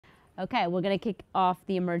Okay, we're going to kick off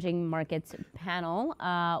the emerging markets panel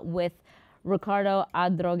with Ricardo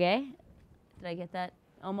Adrogué. Did I get that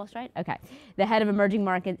almost right? Okay. The head of emerging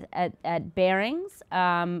markets at Barings.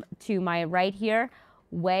 To my right here,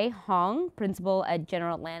 Hoong, principal at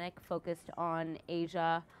General Atlantic, focused on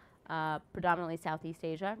Asia, predominantly Southeast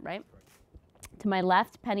Asia, right? To my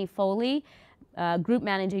left, Penny Foley, Group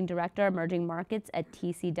Managing Director, Emerging Markets at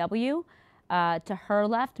TCW. To her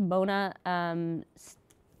left, Mona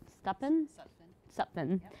Sutphen,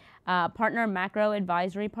 partner Macro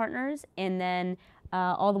Advisory Partners, and then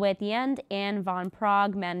all the way at the end, Anne von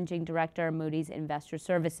Praagh, Managing Director, Moody's Investor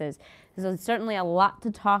Services. So there's certainly a lot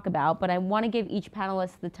to talk about, but I want to give each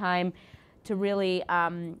panelist the time to really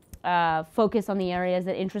focus on the areas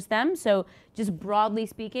that interest them. So just broadly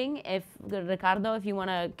speaking, if Ricardo, if you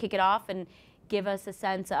want to kick it off and give us a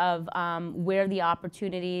sense of where the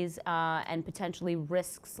opportunities and potentially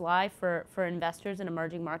risks lie for investors in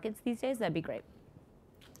emerging markets these days, that'd be great.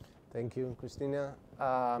 Thank you, Cristina.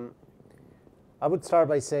 I would start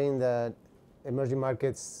by saying that emerging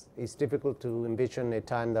markets, it's difficult to envision a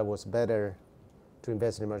time that was better to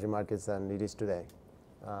invest in emerging markets than it is today.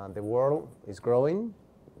 The world is growing.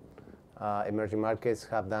 Emerging markets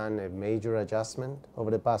have done a major adjustment over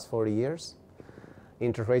the past 40 years.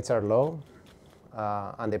 Interest rates are low.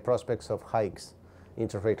 And the prospects of hikes,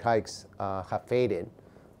 interest rate hikes, have faded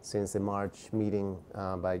since the March meeting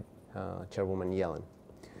by Chairwoman Yellen.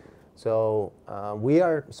 So we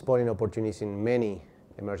are spotting opportunities in many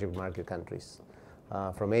emerging market countries,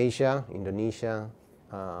 from Asia, Indonesia,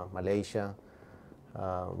 Malaysia.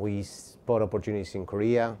 We spot opportunities in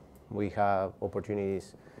Korea. We have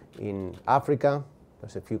opportunities in Africa.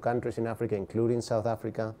 There's a few countries in Africa, including South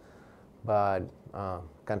Africa, but a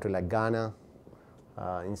country like Ghana,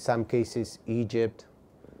 in some cases, Egypt.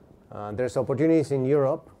 There's opportunities in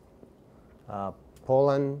Europe.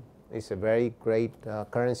 Poland is a very great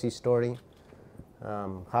currency story.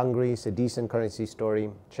 Hungary is a decent currency story.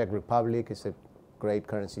 Czech Republic is a great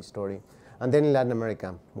currency story. And then in Latin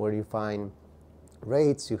America, where you find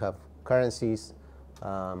rates, you have currencies,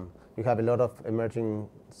 you have a lot of emerging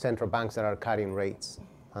central banks that are cutting rates.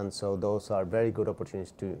 And so those are very good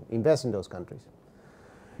opportunities to invest in those countries.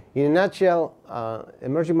 In a nutshell,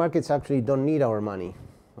 emerging markets actually don't need our money,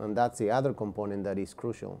 and that's the other component that is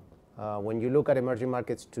crucial. When you look at emerging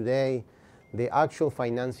markets today, the actual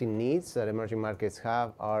financing needs that emerging markets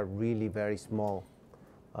have are really very small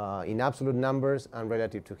in absolute numbers and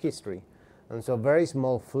relative to history. And so very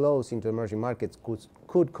small flows into emerging markets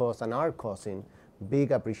could cause and are causing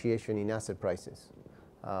big appreciation in asset prices.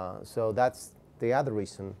 So that's the other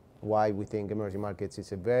reason why we think emerging markets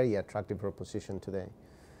is a very attractive proposition today.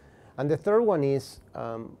 And the third one is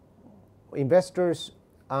investors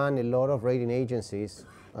and a lot of rating agencies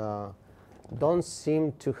don't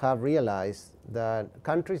seem to have realized that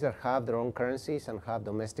countries that have their own currencies and have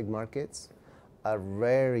domestic markets are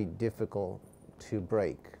very difficult to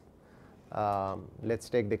break. Let's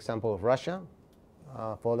take the example of Russia.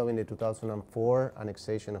 Following the 2004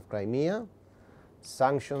 annexation of Crimea,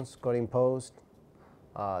 sanctions got imposed,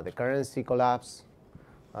 the currency collapsed,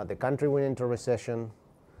 the country went into recession.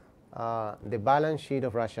 The balance sheet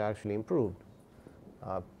of Russia actually improved.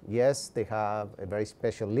 Yes, they have a very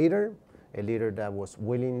special leader, a leader that was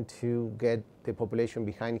willing to get the population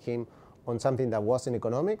behind him on something that wasn't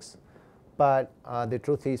economics. But the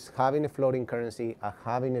truth is, having a floating currency,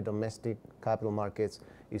 having a domestic capital markets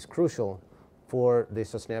is crucial for the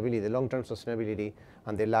sustainability, the long-term sustainability,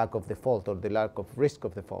 and the lack of default or the lack of risk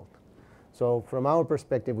of default. So from our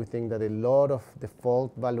perspective, we think that a lot of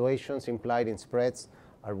default valuations implied in spreads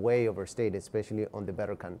are way overstated, especially on the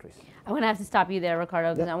better countries. I'm going to have to stop you there,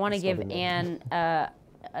 Ricardo, because I want to give Anne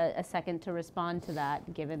a second to respond to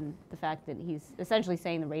that, given the fact that he's essentially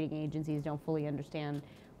saying the rating agencies don't fully understand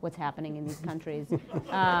what's happening in these countries.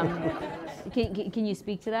 Can you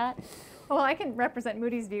speak to that? Well, I can represent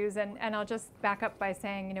Moody's views, and I'll just back up by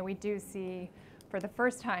saying, we do see, for the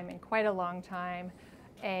first time in quite a long time,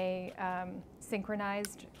 a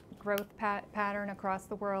synchronized growth pattern across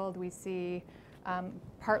the world. We see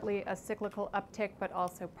partly a cyclical uptick, but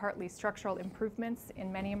also partly structural improvements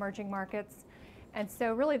in many emerging markets. And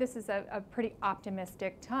so really this is a pretty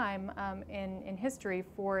optimistic time in history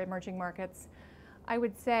for emerging markets. I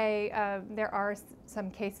would say there are some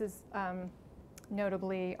cases,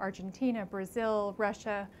 notably Argentina, Brazil,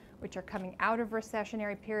 Russia, which are coming out of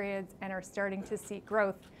recessionary periods and are starting to see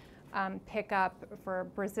growth pick up. For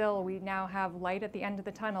Brazil, we now have light at the end of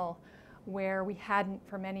the tunnel, where we hadn't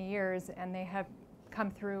for many years, and they have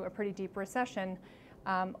come through a pretty deep recession.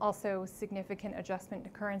 Also significant adjustment to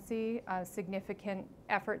currency, significant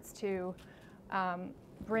efforts to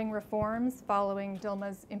bring reforms following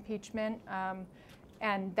Dilma's impeachment,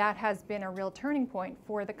 and that has been a real turning point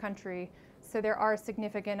for the country. So there are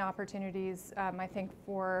significant opportunities, I think,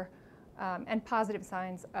 for and positive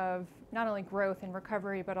signs of not only growth and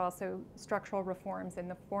recovery, but also structural reforms in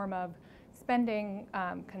the form of spending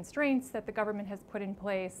constraints that the government has put in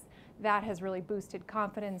place. That has really boosted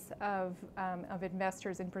confidence of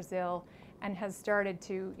investors in Brazil, and has started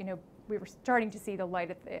to, we were starting to see the light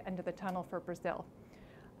at the end of the tunnel for Brazil.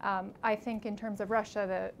 I think in terms of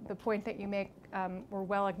Russia, the point that you make were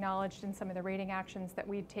well acknowledged in some of the rating actions that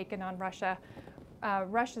we'd taken on Russia.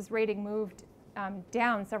 Russia's rating moved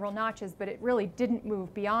down several notches, but it really didn't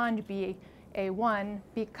move beyond Ba1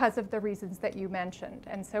 because of the reasons that you mentioned.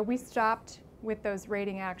 And so we stopped with those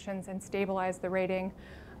rating actions and stabilized the rating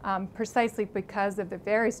precisely because of the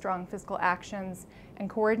very strong fiscal actions and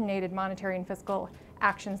coordinated monetary and fiscal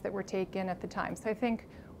actions that were taken at the time. So I think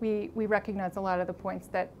we recognize a lot of the points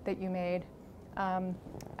that you made.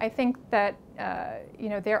 I think that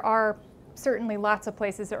there are certainly lots of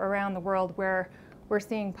places around the world where we're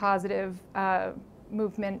seeing positive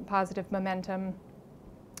movement, positive momentum.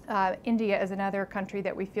 India is another country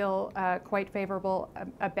that we feel quite favorable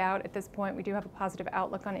about at this point. We do have a positive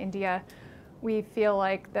outlook on India. We feel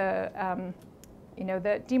like the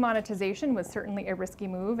demonetization was certainly a risky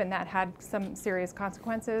move, and that had some serious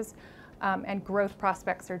consequences. And growth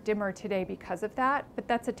prospects are dimmer today because of that, but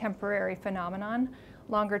that's a temporary phenomenon.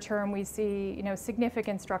 Longer term, we see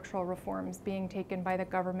significant structural reforms being taken by the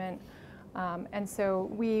government. And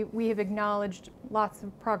so we have acknowledged lots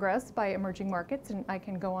of progress by emerging markets, and I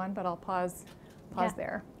can go on, but I'll pause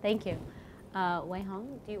there. Thank you.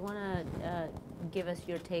 Hoong, do you want to give us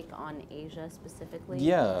your take on Asia specifically?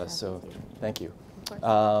 Yeah, so thank you.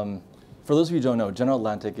 For those of you who don't know, General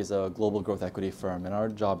Atlantic is a global growth equity firm, and our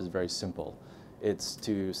job is very simple. It's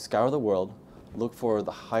to scour the world, look for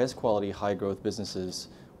the highest quality, high growth businesses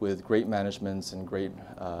with great managements and great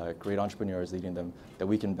entrepreneurs leading them that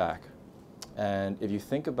we can back. And if you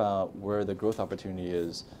think about where the growth opportunity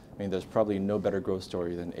is, there's probably no better growth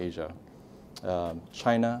story than Asia.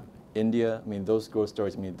 China, India, those growth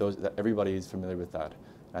stories, everybody is familiar with that.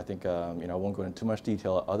 I think, I won't go into too much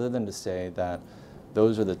detail other than to say that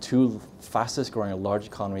those are the two fastest growing large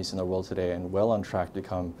economies in the world today, and well on track to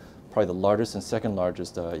become probably the largest and second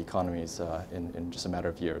largest economies in just a matter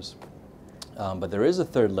of years. But there is a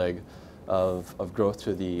third leg of growth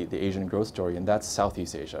to the Asian growth story, and that's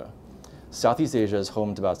Southeast Asia. Southeast Asia is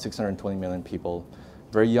home to about 620 million people,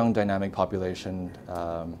 very young, dynamic population.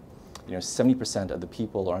 70% of the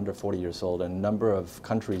people are under 40 years old, and a number of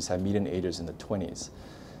countries have median ages in the 20s.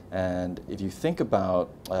 And if you think about,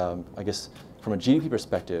 I guess, from a GDP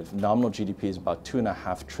perspective, nominal GDP is about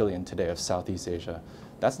 $2.5 trillion today of Southeast Asia.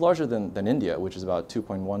 That's larger than India, which is about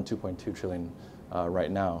 2.1, 2.2 trillion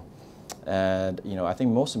right now. And I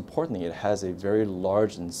think most importantly, it has a very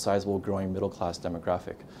large and sizable growing middle class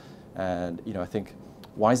demographic. And I think,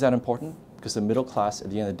 why is that important? Because the middle class, at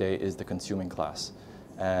the end of the day, is the consuming class.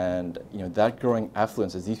 And that growing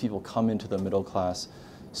affluence, as these people come into the middle class,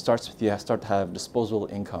 start to have disposable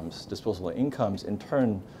incomes. Disposable incomes, in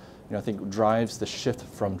turn, I think drives the shift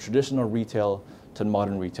from traditional retail to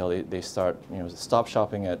modern retail. They start, stop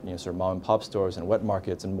shopping at sort of mom and pop stores and wet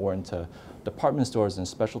markets and more into department stores and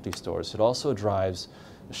specialty stores. It also drives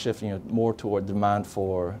a shift, more toward demand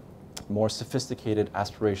for more sophisticated,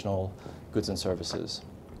 aspirational goods and services.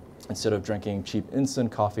 Instead of drinking cheap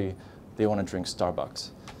instant coffee, they want to drink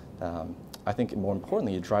Starbucks. I think more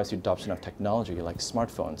importantly, it drives the adoption of technology like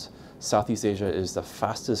smartphones. Southeast Asia is the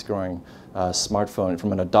fastest growing smartphone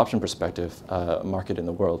from an adoption perspective market in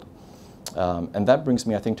the world. And that brings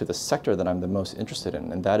me, I think, to the sector that I'm the most interested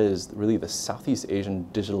in, and that is really the Southeast Asian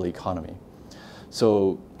digital economy.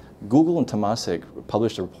 So Google and Temasek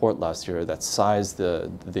published a report last year that sized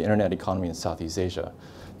the internet economy in Southeast Asia.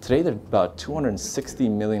 Today, there are about 260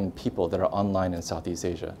 million people that are online in Southeast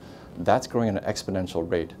Asia. That's growing at an exponential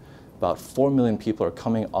rate. About 4 million people are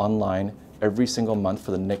coming online every single month for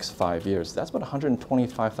the next 5 years. That's about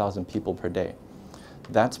 125,000 people per day.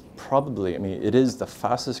 That's probably, it is the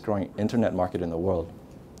fastest growing internet market in the world.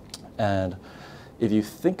 And if you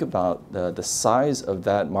think about the size of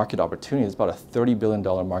that market opportunity, it's about a $30 billion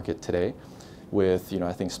market today with,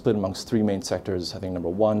 I think, split amongst three main sectors. I think number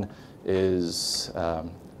one is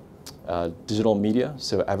digital media,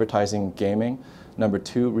 so advertising, gaming. Number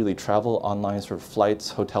two, really travel online, sort of flights,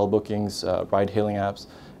 hotel bookings, ride-hailing apps.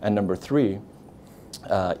 And number three,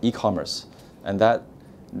 e-commerce. And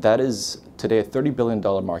that is today a $30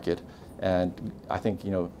 billion market. And I think,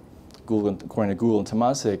 according to Google and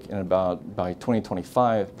Temasek, by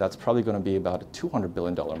 2025, that's probably going to be about a $200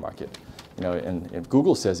 billion market. you know, and if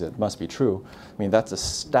Google says it must be true, I mean, that's a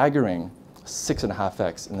staggering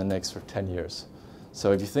 6.5x in the next 10 years.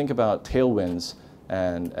 So if you think about tailwinds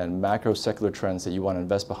and macro secular trends that you want to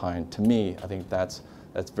invest behind, to me, I think that's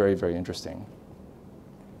very, very interesting.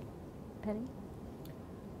 Penny?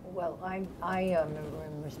 Well, I am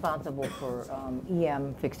responsible for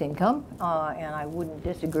EM fixed income, and I wouldn't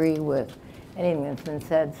disagree with anything that's been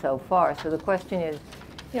said so far. So the question is,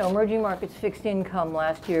 you know, emerging markets fixed income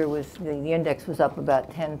last year was, the index was up about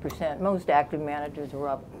 10%. Most active managers were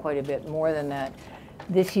up quite a bit more than that.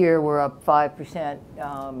 This year we're up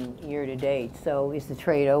 5% year to date. So is the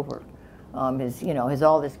trade over? Has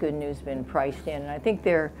all this good news been priced in? And I think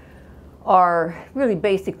there are really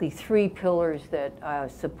basically three pillars that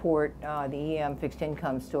support the EM fixed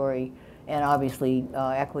income story, and obviously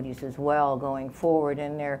equities as well going forward.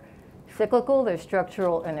 And they're cyclical, they're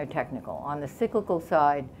structural, and they're technical. On the cyclical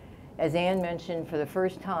side, as Ann mentioned, for the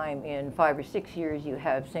first time in 5 or 6 years, you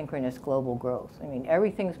have synchronous global growth. I mean,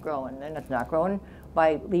 everything's growing, and it's not growing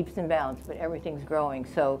by leaps and bounds, but everything's growing.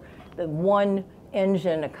 So the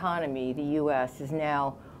one-engine economy, the U.S., is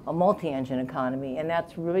now a multi-engine economy, and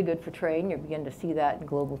that's really good for trade, and you're beginning to see that in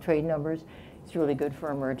global trade numbers. It's really good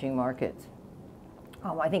for emerging markets.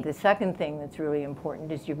 I think the second thing that's really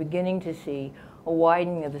important is you're beginning to see a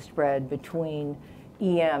widening of the spread between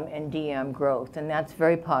EM and DM growth, and that's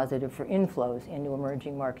very positive for inflows into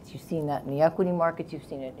emerging markets. You've seen that in the equity markets, you've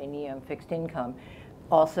seen it in EM fixed income.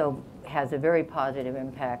 Also has a very positive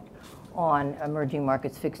impact on emerging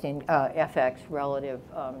markets fixed in FX relative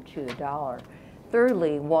to the dollar.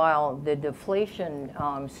 Thirdly, while the deflation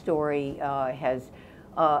story has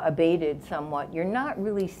abated somewhat, you're not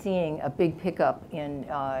really seeing a big pickup in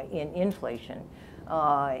inflation.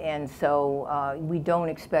 And so we don't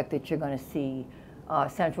expect that you're going to see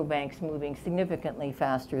central banks moving significantly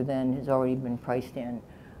faster than has already been priced in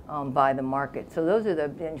by the market. So those are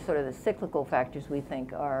the sort of the cyclical factors we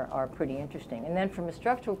think are pretty interesting. And then from a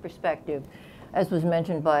structural perspective, as was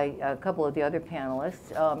mentioned by a couple of the other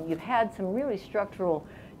panelists, you've had some really structural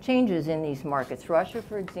changes in these markets. Russia,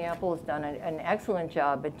 for example, has done an excellent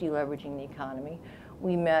job at deleveraging the economy.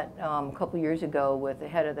 We met a couple years ago with the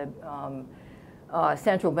head of the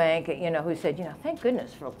central bank, who said, thank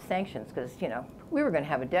goodness for sanctions, because, we were going to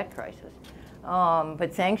have a debt crisis.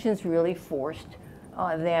 But sanctions really forced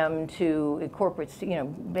them to,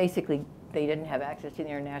 corporates, basically they didn't have access to the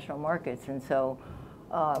international markets, and so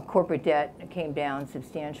corporate debt came down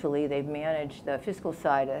substantially. They've managed the fiscal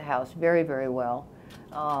side of the house very, very well.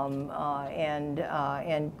 And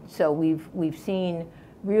so we've seen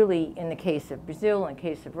really, in the case of Brazil, in the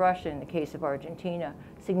case of Russia, in the case of Argentina,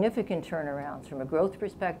 significant turnarounds from a growth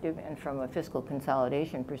perspective and from a fiscal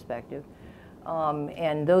consolidation perspective.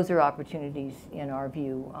 And those are opportunities, in our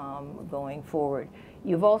view, going forward.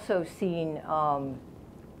 You've also seen, on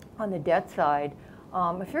the debt side,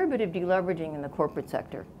 a fair bit of deleveraging in the corporate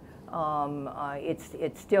sector.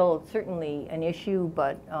 It's still certainly an issue,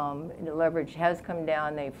 but the leverage has come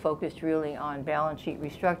down. They've focused really on balance sheet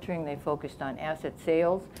restructuring. They focused on asset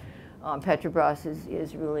sales. Petrobras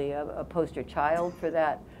is really a poster child for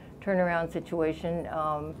that turnaround situation.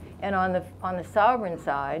 And on the sovereign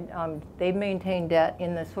side, they've maintained debt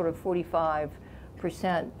in the sort of 45%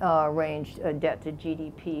 range, debt to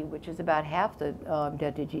GDP, which is about half the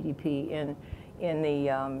debt to GDP in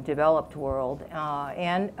the developed world.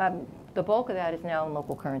 And the bulk of that is now in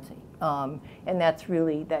local currency. And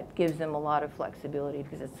that gives them a lot of flexibility,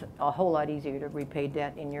 because it's a whole lot easier to repay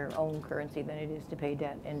debt in your own currency than it is to pay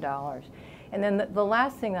debt in dollars. And then the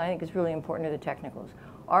last thing I think is really important are the technicals.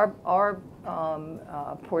 Our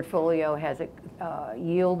portfolio has a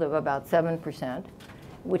yield of about 7%,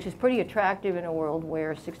 which is pretty attractive in a world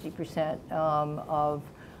where 60% of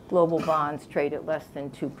global bonds trade at less than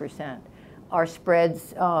 2%. Are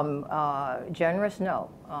spreads generous? No.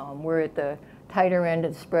 We're at the tighter end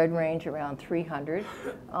of the spread range, around 300.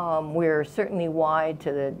 We're certainly wide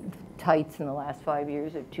to the tights in the last 5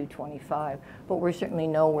 years at 225, but we're certainly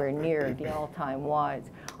nowhere near the all-time wides.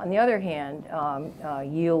 On the other hand,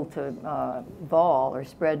 yield to vol, or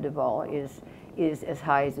spread to vol, is as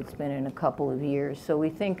high as it's been in a couple of years. So we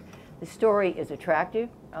think the story is attractive.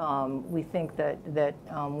 We think that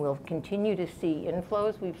we'll continue to see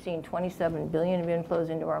inflows. We've seen 27 billion of inflows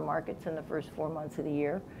into our markets in the first 4 months of the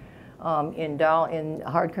year, in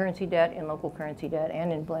hard currency debt, in local currency debt,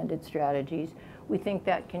 and in blended strategies. We think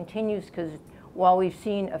that continues, because while we've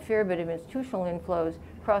seen a fair bit of institutional inflows,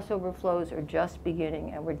 crossover flows are just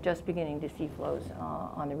beginning, and we're just beginning to see flows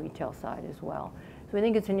on the retail side as well. So we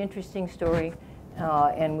think it's an interesting story.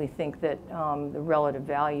 And we think that the relative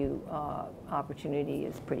value opportunity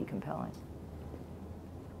is pretty compelling.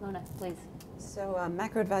 Mona, please. So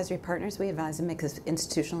Macro Advisory Partners, we advise a mix of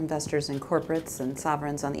institutional investors and corporates and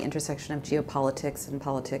sovereigns on the intersection of geopolitics and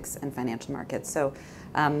politics and financial markets. So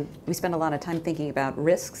we spend a lot of time thinking about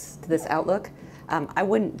risks to this outlook. I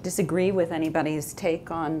wouldn't disagree with anybody's take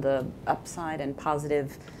on the upside and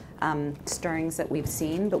positive stirrings that we've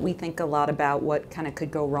seen, but we think a lot about what kind of could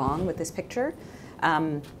go wrong with this picture.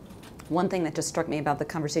 One thing that just struck me about the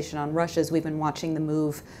conversation on Russia is we've been watching the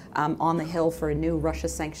move on the Hill for a new Russia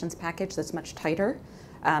sanctions package that's much tighter,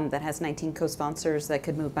 that has 19 co-sponsors that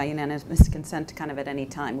could move by unanimous consent kind of at any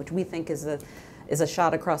time, which we think is a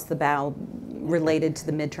shot across the bow related to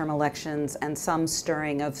the midterm elections and some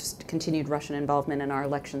stirring of continued Russian involvement in our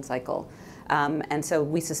election cycle. And so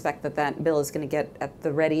we suspect that that bill is going to get at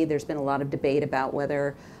the ready. There's been a lot of debate about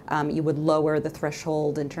whether you would lower the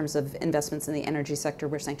threshold in terms of investments in the energy sector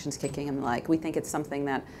where sanctions kicking and the like. We think it's something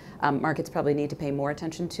that markets probably need to pay more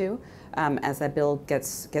attention to as that bill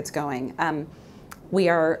gets going. We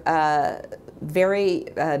are very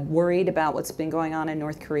worried about what's been going on in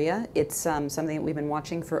North Korea. It's something that we've been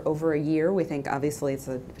watching for over a year. We think obviously it's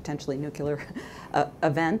a potentially nuclear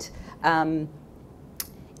event.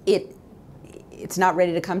 It's not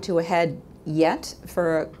ready to come to a head yet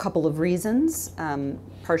for a couple of reasons.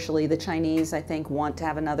 Partially the Chinese, I think, want to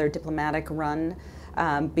have another diplomatic run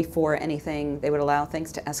before anything, they would allow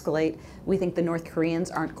things to escalate. We think the North Koreans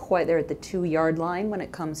aren't quite there at the 2-yard line when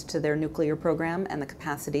it comes to their nuclear program and the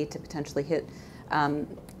capacity to potentially hit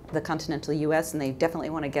the continental US, and they definitely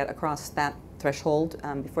want to get across that threshold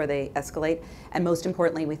before they escalate. And most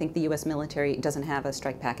importantly, we think the US military doesn't have a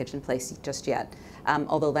strike package in place just yet.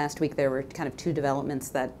 Although last week there were kind of 2 developments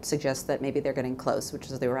that suggest that maybe they're getting close, which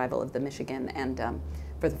is the arrival of the Michigan and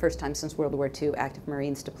for the first time since World War II, active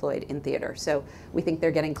Marines deployed in theater. So we think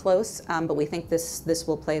they're getting close, but we think this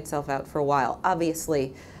will play itself out for a while.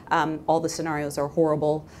 Obviously, all the scenarios are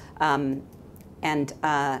horrible. And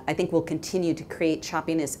I think we'll continue to create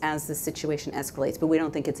choppiness as the situation escalates, but we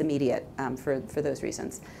don't think it's immediate for those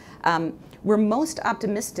reasons. We're most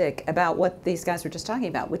optimistic about what these guys were just talking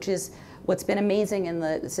about, which is what's been amazing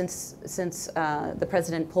since the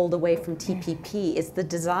president pulled away from TPP is the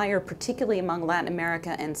desire, particularly among Latin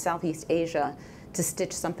America and Southeast Asia, to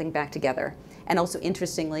stitch something back together. And also,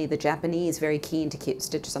 interestingly, the Japanese very keen to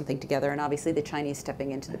stitch something together, and obviously the Chinese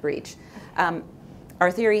stepping into the breach. Our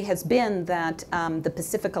theory has been that the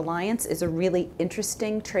Pacific Alliance is a really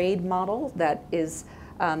interesting trade model that is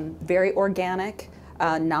very organic,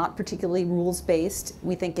 not particularly rules-based.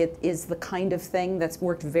 We think it is the kind of thing that's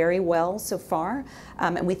worked very well so far,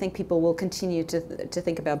 and we think people will continue to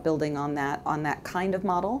think about building on that kind of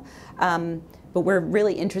model. But we're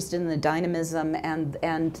really interested in the dynamism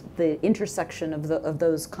and the intersection of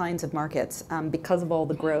those kinds of markets because of all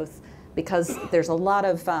the growth, because there's a lot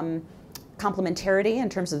of complementarity in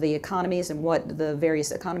terms of the economies and what the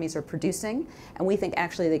various economies are producing, and we think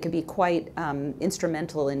actually they could be quite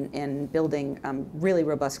instrumental in building really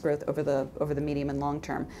robust growth over the medium and long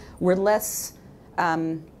term. We're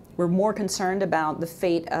more concerned about the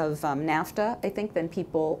fate of NAFTA, I think, than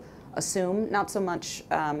people assume. Not so much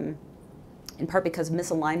in part because of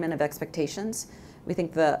misalignment of expectations. We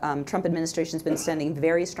think the Trump administration has been sending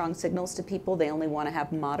very strong signals to people. They only want to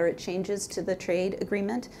have moderate changes to the trade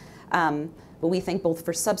agreement. But we think both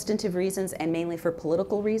for substantive reasons and mainly for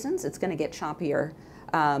political reasons, it's going to get choppier,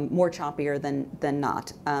 more choppier than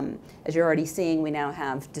not. As you're already seeing, we now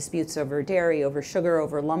have disputes over dairy, over sugar,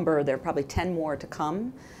 over lumber. There are probably 10 more to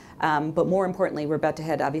come. But more importantly, we're about to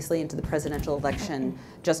head obviously into the presidential election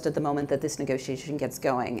just at the moment that this negotiation gets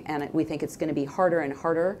going. And we think it's going to be harder and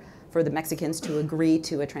harder for the Mexicans to agree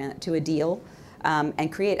to a deal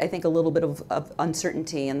and create, I think, a little bit of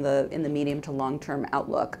uncertainty in the medium to long-term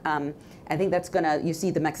outlook. I think that's going to, you see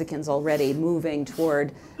the Mexicans already moving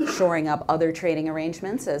toward shoring up other trading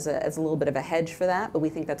arrangements as a little bit of a hedge for that, but we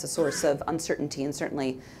think that's a source of uncertainty and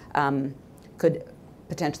certainly could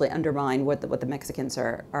potentially undermine what the Mexicans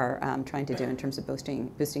are trying to do in terms of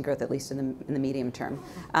boosting growth, at least in the medium term.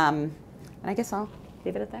 And I guess I'll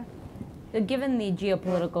leave it at that. Given the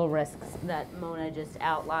geopolitical risks that Mona just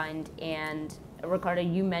outlined, and Ricardo,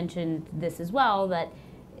 you mentioned this as well, that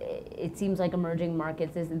it seems like emerging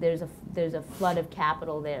markets, there's a flood of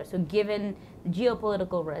capital there. So given the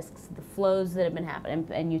geopolitical risks, the flows that have been happening,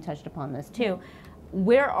 and you touched upon this too,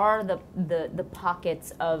 where are the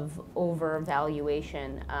pockets of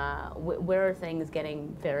overvaluation? Where are things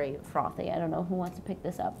getting very frothy? I don't know who wants to pick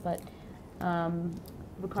this up, but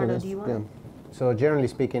Ricardo, do you want to? So generally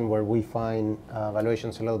speaking, where we find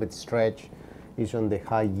valuations a little bit stretched is on the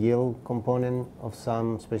high yield component of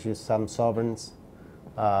some, especially some sovereigns,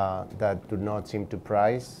 that do not seem to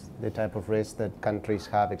price the type of risk that countries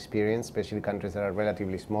have experienced, especially countries that are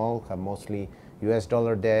relatively small, have mostly US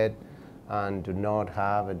dollar debt, and do not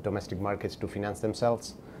have domestic markets to finance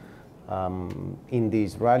themselves. In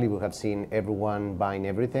this rally, we have seen everyone buying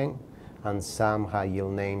everything, and some high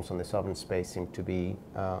yield names on the sovereign space seem to be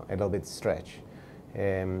a little bit stretched.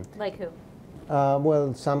 Like who?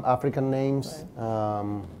 Well, some African names.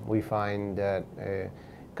 We find that a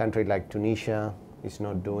country like Tunisia is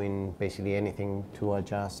not doing basically anything to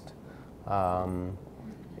adjust.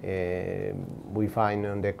 We find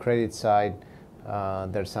on the credit side,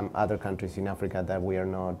 there's some other countries in Africa that we are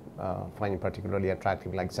not finding particularly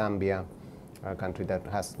attractive, like Zambia, a country that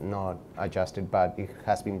has not adjusted, but it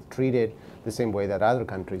has been treated the same way that other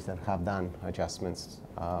countries that have done adjustments,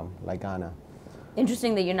 like Ghana.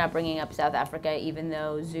 Interesting that you're not bringing up South Africa, even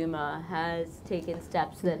though Zuma has taken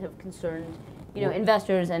steps that have concerned,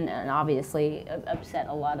 investors and obviously upset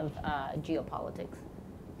a lot of geopolitics.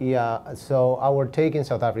 Yeah, so our take in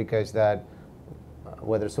South Africa is that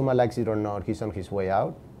whether Zuma likes it or not, he's on his way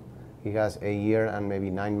out. He has a year and maybe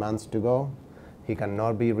 9 months to go. He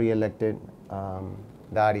cannot be re-elected.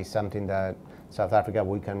 That is something that South Africa,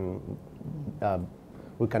 we can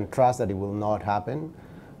trust that it will not happen.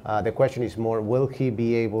 The question is more, will he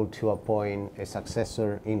be able to appoint a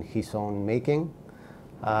successor in his own making?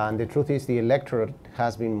 And the truth is the electorate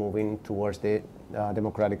has been moving towards the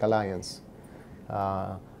Democratic Alliance.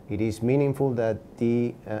 It is meaningful that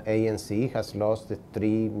the ANC has lost the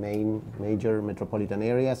 3 major metropolitan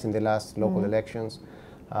areas in the last local elections.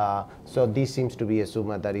 So this seems to be a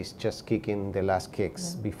Zuma that is just kicking the last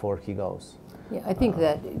kicks before he goes. Yeah, I think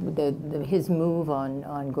that his move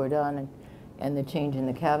on Gordon and the change in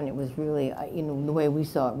the cabinet was really, the way we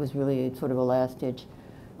saw it was really a sort of a last-ditch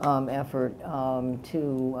effort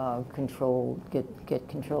to get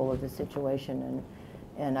control of the situation,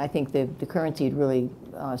 and I think the currency had really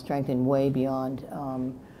strengthened way beyond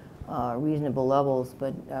reasonable levels.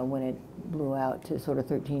 But when it blew out to sort of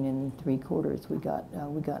 13 3/4,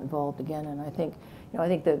 we got involved again. And I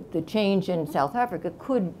think the change in South Africa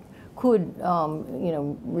could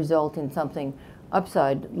result in something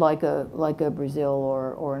upside like a Brazil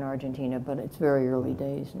or an Argentina, but it's very early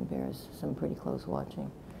days and bears some pretty close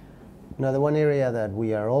watching. Now, the one area that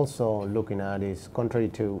we are also looking at is contrary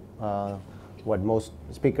to what most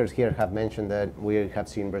speakers here have mentioned, that we have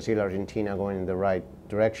seen Brazil, Argentina going in the right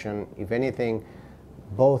direction. If anything,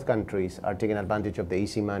 both countries are taking advantage of the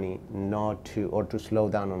easy money to slow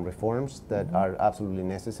down on reforms that are absolutely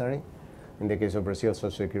necessary. In the case of Brazil,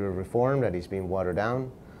 Social Security reform that is being watered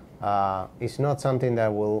down. It's not something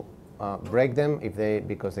that will break them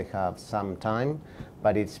because they have some time,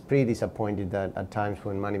 but it's pretty disappointing that at times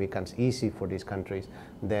when money becomes easy for these countries,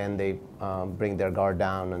 then they bring their guard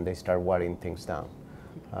down and they start watering things down.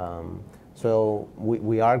 So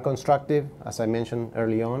we are constructive, as I mentioned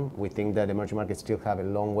early on. We think that emerging markets still have a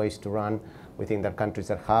long ways to run. We think that countries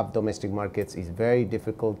that have domestic markets, it's very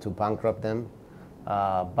difficult to bankrupt them,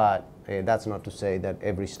 but that's not to say that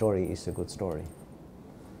every story is a good story.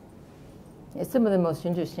 Yeah, some of the most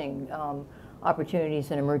interesting opportunities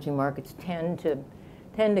in emerging markets tend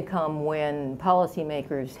to come when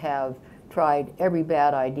policymakers have tried every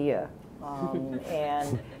bad idea,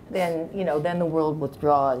 and then the world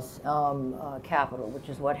withdraws capital, which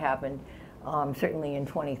is what happened certainly in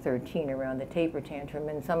 2013 around the taper tantrum.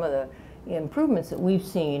 And some of the improvements that we've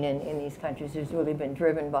seen in these countries has really been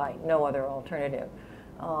driven by no other alternative.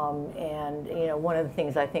 And one of the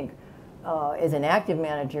things I think, as an active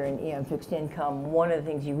manager in EM fixed income, one of the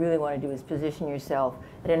things you really want to do is position yourself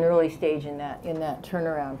at an early stage in that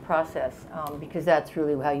turnaround process, because that's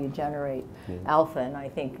really how you generate alpha. And I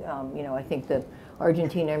think I think the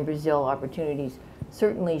Argentina and Brazil opportunities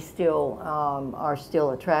certainly are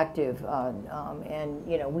still attractive, and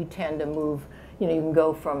we tend to move. You can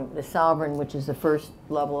go from the sovereign, which is the first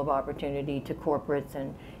level of opportunity, to corporates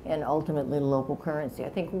and ultimately local currency. I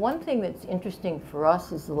think one thing that's interesting for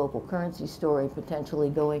us is the local currency story potentially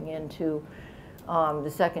going into the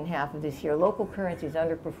second half of this year. Local currencies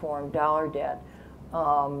underperformed dollar debt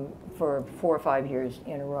for 4 or 5 years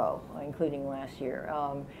in a row, including last year.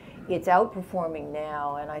 It's outperforming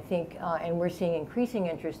now, and I think, and we're seeing increasing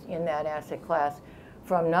interest in that asset class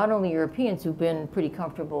from not only Europeans who've been pretty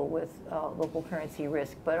comfortable with local currency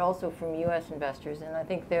risk, but also from U.S. investors. And I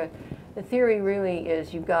think the theory really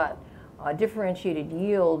is you've got a differentiated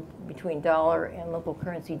yield between dollar and local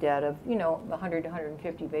currency debt of 100 to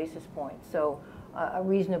 150 basis points, so a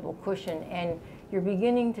reasonable cushion. And you're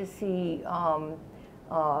beginning to see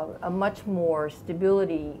a much more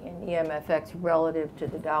stability in EMFX relative to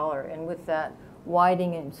the dollar. And with that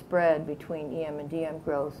widening in spread between EM and DM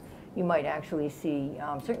growth, you might actually see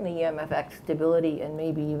certainly EMFX stability and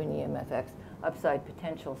maybe even EMFX upside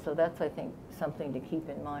potential. So that's, I think, something to keep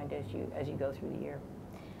in mind as you go through the year.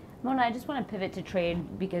 Mona, I just want to pivot to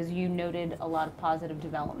trade because you noted a lot of positive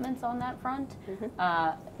developments on that front.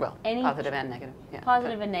 Well, positive and negative. Yeah.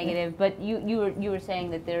 Positive and negative, but you were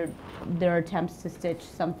saying that there are attempts to stitch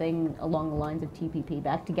something along the lines of TPP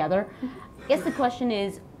back together. I guess the question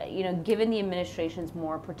is, given the administration's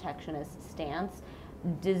more protectionist stance,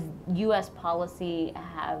 does U.S. policy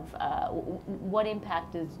have, what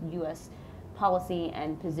impact does U.S. policy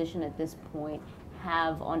and position at this point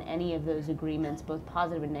have on any of those agreements, both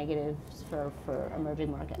positive and negatives for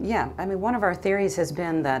emerging markets? Yeah, I mean, one of our theories has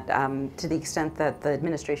been that to the extent that the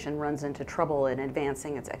administration runs into trouble in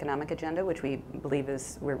advancing its economic agenda, which we believe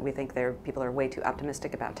is where we think people are way too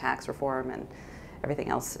optimistic about tax reform and everything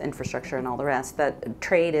else, infrastructure and all the rest, that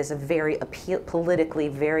trade is a very politically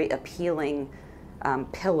very appealing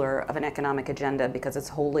pillar of an economic agenda because it's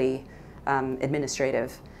wholly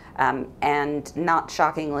administrative. And not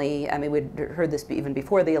shockingly, I mean, we'd heard this even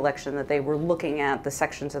before the election, that they were looking at the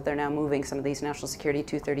sections that they're now moving, some of these National Security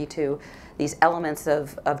 232, these elements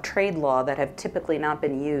of trade law that have typically not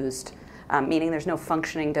been used, meaning there's no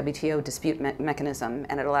functioning WTO dispute mechanism,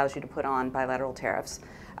 and it allows you to put on bilateral tariffs.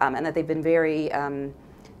 And that they've been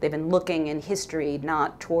they've been looking in history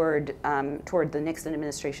not toward the Nixon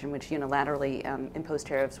administration, which unilaterally imposed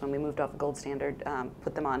tariffs when we moved off the gold standard,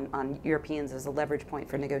 put them on Europeans as a leverage point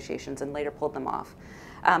for negotiations, and later pulled them off.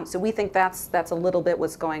 So we think that's a little bit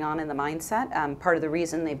what's going on in the mindset. Part of the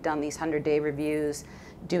reason they've done these 100-day reviews,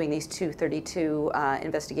 doing these 232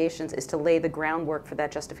 investigations, is to lay the groundwork for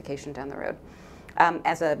that justification down the road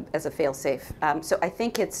as a fail-safe. So I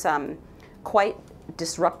think it's quite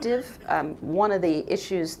disruptive. One of the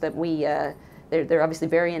issues that they're obviously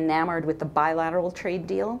very enamored with the bilateral trade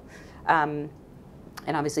deal, and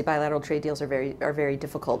obviously bilateral trade deals are very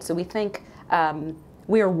difficult. So we think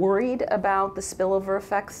we are worried about the spillover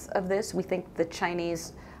effects of this. We think the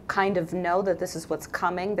Chinese kind of know that this is what's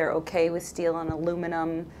coming. They're okay with steel and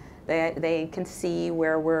aluminum. They can see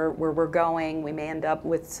where we're going. We may end up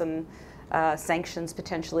with some sanctions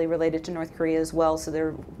potentially related to North Korea as well, so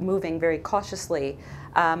they're moving very cautiously.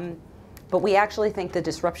 But we actually think the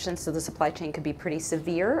disruptions to the supply chain could be pretty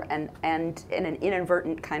severe and in an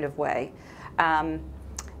inadvertent kind of way.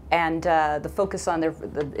 The focus on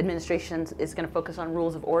the administration is going to focus on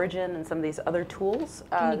rules of origin and some of these other tools.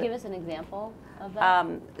 Can you give us an example of that?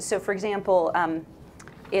 So for example,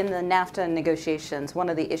 in the NAFTA negotiations, one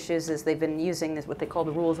of the issues is they've been using what they call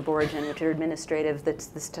the rules of origin, which are administrative, that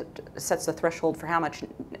sets the threshold for how much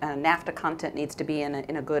NAFTA content needs to be in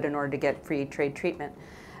a good in order to get free trade treatment.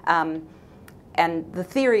 And the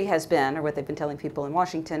theory has been, or what they've been telling people in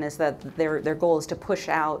Washington, is that their goal is to push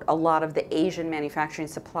out a lot of the Asian manufacturing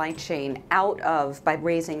supply chain by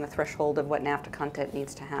raising the threshold of what NAFTA content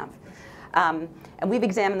needs to have. And we've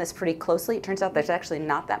examined this pretty closely. It turns out there's actually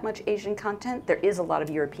not that much Asian content. There is a lot of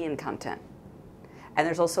European content. And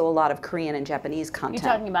there's also a lot of Korean and Japanese content.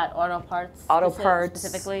 You're talking about auto parts? Auto parts.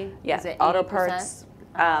 Specifically? Yeah, is it auto 80%? parts.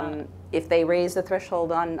 If they raise the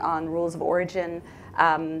threshold on rules of origin,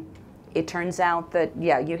 it turns out that,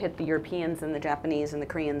 yeah, you hit the Europeans and the Japanese and the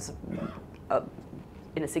Koreans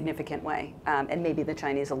in a significant way, and maybe the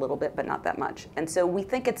Chinese a little bit, but not that much. And so we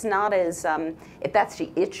think it's not as, if that's the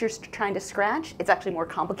itch you're trying to scratch, it's actually more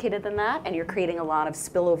complicated than that, and you're creating a lot of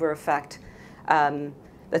spillover effect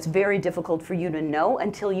that's very difficult for you to know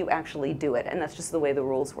until you actually do it, and that's just the way the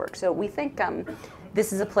rules work. So we think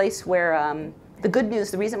this is a place where the good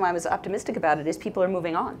news, the reason why I was optimistic about it, is people are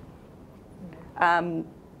moving on.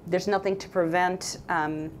 There's nothing to prevent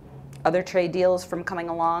other trade deals from coming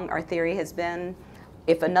along. Our theory has been,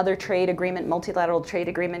 if another trade agreement, multilateral trade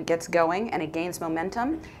agreement, gets going and it gains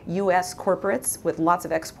momentum, U.S. corporates with lots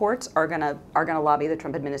of exports are gonna lobby the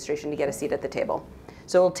Trump administration to get a seat at the table.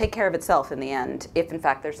 So it'll take care of itself in the end, if in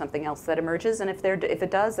fact there's something else that emerges. And if it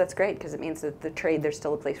does, that's great, because it means that there's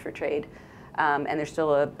still a place for trade, and there's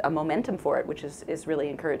still a momentum for it, which is really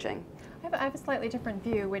encouraging. I have a slightly different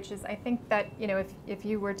view, which is I think that, you know, if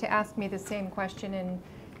you were to ask me the same question in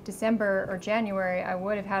December or January, I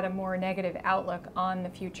would have had a more negative outlook on the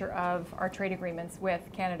future of our trade agreements with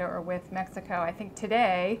Canada or with Mexico. I think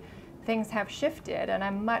today things have shifted, and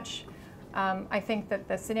I'm much, I think that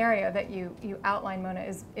the scenario that you outline, Mona,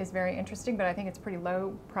 is very interesting, but I think it's a pretty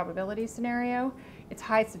low probability scenario. It's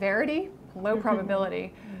high severity, low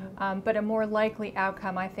probability, but a more likely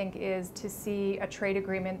outcome, I think, is to see a trade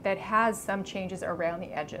agreement that has some changes around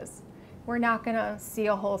the edges. We're not going to see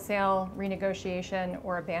a wholesale renegotiation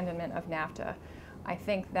or abandonment of NAFTA. I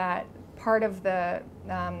think that part of the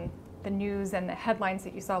news and the headlines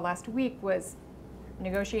that you saw last week was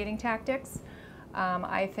negotiating tactics.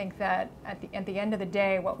 I think that at the end of the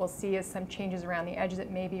day, what we'll see is some changes around the edges.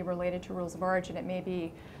 It may be related to rules of origin. It may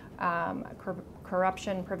be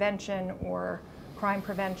corruption prevention or crime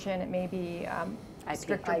prevention. It may be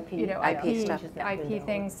stricter, IP, IP stuff. IP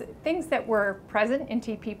things that were present in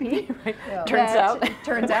TPP. Right. Yeah.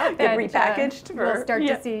 Turns out that repackaged. We'll start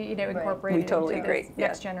to see, incorporated We totally into agree. this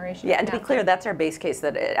next generation. Yeah, and to be clear, that's our base case,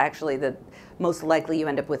 that most likely you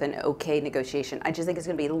end up with an okay negotiation. I just think it's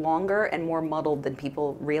going to be longer and more muddled than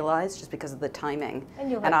people realize just because of the timing.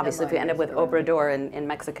 And obviously if we end up with Obrador in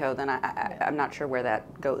Mexico, then I'm not sure where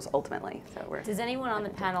that goes ultimately. So Does anyone on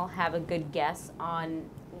the panel have a good guess on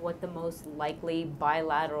what the most likely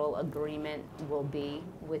bilateral agreement will be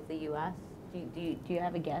with the U.S.? Do you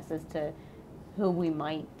have a guess as to who we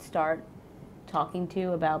might start talking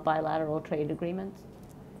to about bilateral trade agreements?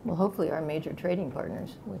 Well, hopefully our major trading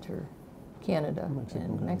partners, which are Canada and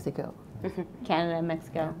Mexico. Canada and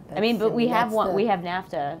Mexico. Yeah, I mean, but we have that's we have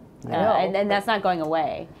NAFTA, I know, and that's not going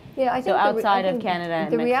away. Yeah, I think so outside of Canada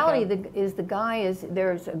and the Mexico. reality is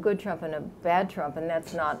there's a good Trump and a bad Trump, and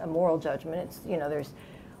that's not a moral judgment. It's there's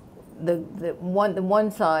the one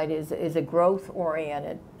side is a growth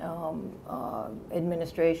oriented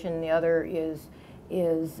administration. The other is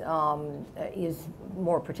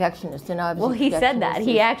more protectionist, and obviously. Well, he said that.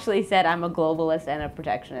 He actually said, "I'm a globalist and a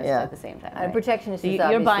protectionist at the same time." Right? A protectionist so is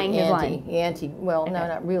you're buying his line. Well, no,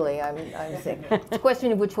 not really. I'm saying it's a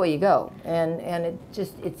question of which way you go, and it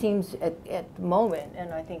seems at the moment,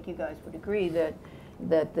 and I think you guys would agree that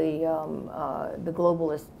the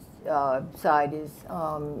globalist side is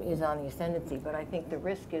on the ascendancy, but I think the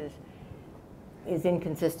risk is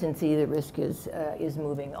inconsistency. The risk is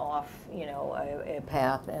moving off, a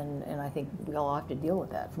path, and I think we all have to deal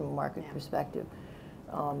with that from a market perspective.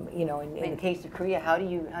 In the case of Korea, how do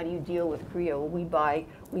you deal with Korea? Well, we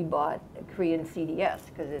bought Korean CDS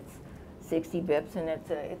because it's 60 bips, and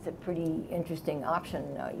it's a pretty interesting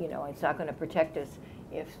option. It's not going to protect us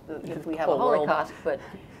if we have a Holocaust, but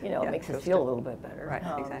it makes us feel a little bit better. Right,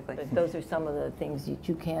 exactly. But those are some of the things that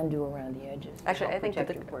you can do around the edges. Actually, I think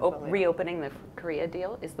that reopening the Korea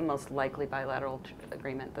deal is the most likely bilateral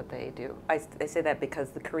agreement that they do. I say that because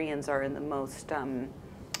the Koreans are in the most.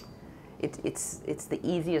 It's the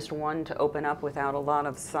easiest one to open up without a lot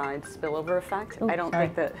of side spillover effect. I don't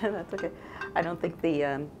think that that's okay. I don't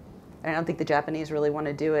think the Japanese really want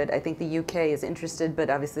to do it. I think the UK is interested, but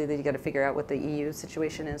obviously you got to figure out what the EU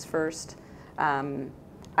situation is first. So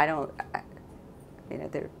I don't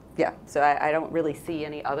really see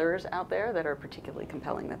any others out there that are particularly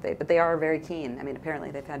compelling but they are very keen. I mean, apparently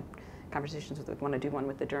they've had conversations want to do one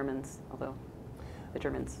with the Germans, although the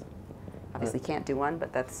Germans obviously can't do one,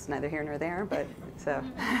 but that's neither here nor there. But so.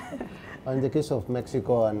 In the case of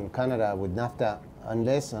Mexico and Canada with NAFTA,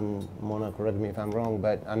 unless, and Mona, correct me if I'm wrong,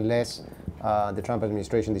 but unless the Trump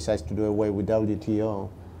administration decides to do away with WTO,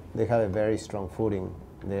 they have a very strong footing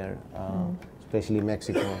there, especially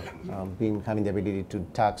Mexico, having the ability to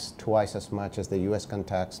tax twice as much as the US can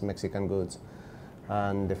tax Mexican goods.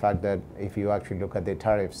 And the fact that if you actually look at the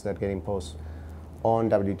tariffs that get imposed on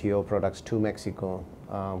WTO products to Mexico,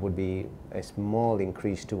 would be a small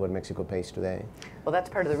increase to what Mexico pays today. Well, that's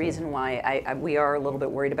part of the reason why we are a little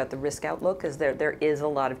bit worried about the risk outlook, is there is a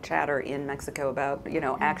lot of chatter in Mexico about,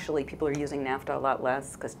 actually people are using NAFTA a lot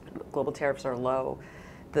less because global tariffs are low.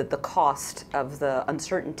 The cost of the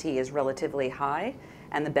uncertainty is relatively high,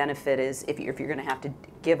 and the benefit is if you're going to have to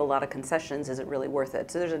give a lot of concessions, is it really worth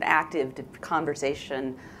it? So there's an active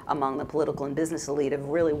conversation among the political and business elite of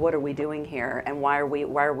really what are we doing here, and why are we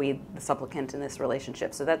the supplicant in this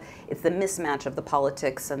relationship? So that it's the mismatch of the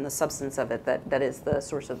politics and the substance of it that is the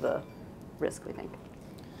source of the risk, we think.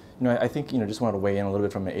 I think just wanted to weigh in a little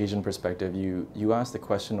bit from an Asian perspective. You asked the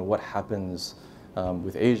question of what happens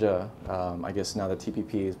with Asia. I guess now that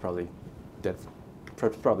TPP is probably dead.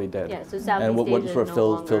 Yeah, so Southeast and what Asia sort of is no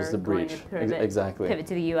longer fills the going breach. to Exactly. Pivot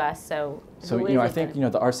to the U.S. So I think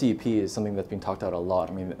the RCEP is something that's been talked about a lot.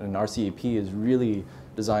 I mean, an RCEP is really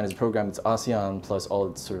designed as a program. It's ASEAN plus all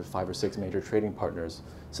its sort of 5 or 6 major trading partners.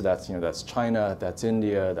 So that's China, that's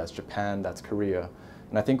India, that's Japan, that's Korea,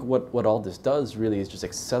 and I think what all this does really is just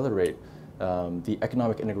accelerate the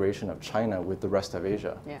economic integration of China with the rest of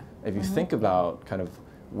Asia. Yeah. If you think about kind of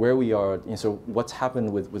where we are, so what's happened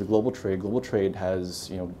with global trade has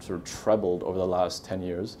sort of trebled over the last 10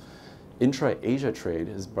 years. Intra-Asia trade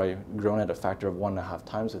has probably grown at a factor of 1.5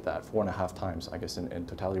 times with that, 4.5 times, I guess, in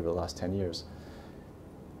totality over the last 10 years.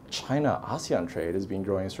 China-ASEAN trade has been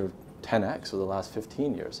growing sort of 10x over the last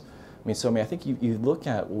 15 years. I mean, so I think you look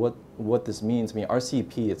at what this means. I mean,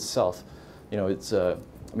 RCEP itself, you know, it's I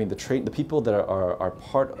mean, the people that are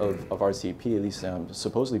part of RCEP, at least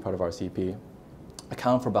supposedly part of RCEP,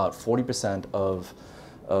 account for about 40% of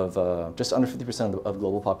just under 50% of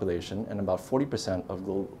global population and about 40% of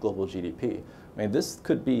global GDP. I mean, this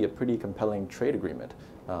could be a pretty compelling trade agreement,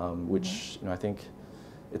 which you know, I think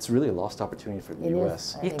it's really a lost opportunity for the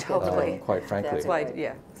U.S. I think totally. Quite frankly. That's why,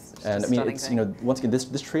 yeah. And I mean, it's, you know, once again,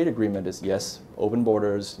 this trade agreement is, yes, open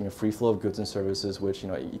borders, you know, free flow of goods and services, which, you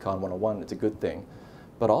know, Econ 101, it's a good thing.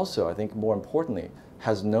 But also, I think more importantly,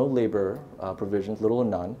 has no labor provisions, little or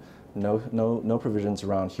none, no provisions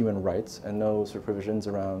around human rights, and no sort of provisions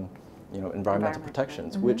around, you know, environmental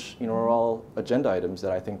protections, which, you know, are all agenda items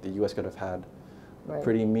that I think the U.S. could have had a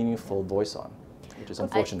pretty meaningful voice on, which is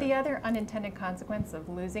unfortunate. The other unintended consequence of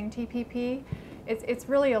losing TPP, it's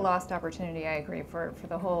really a lost opportunity, I agree, for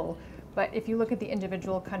the whole. But if you look at the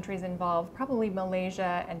individual countries involved, probably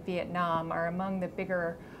Malaysia and Vietnam are among the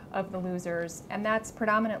bigger of the losers, and that's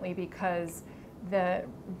predominantly because the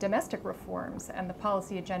domestic reforms and the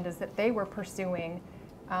policy agendas that they were pursuing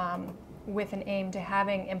with an aim to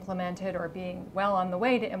having implemented or being well on the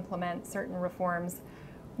way to implement certain reforms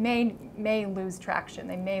may lose traction.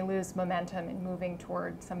 They may lose momentum in moving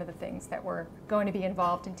toward some of the things that were going to be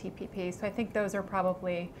involved in TPP. So I think those are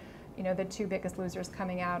probably, you know, the two biggest losers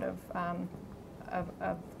coming out of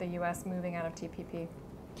the U.S. moving out of TPP.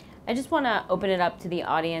 I just want to open it up to the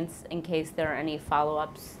audience in case there are any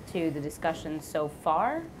follow-ups to the discussion so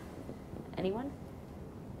far. Anyone?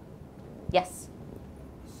 Yes.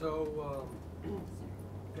 So,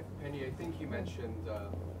 Penny, I think you mentioned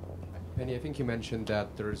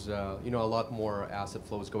that there's you know, a lot more asset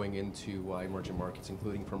flows going into emerging markets,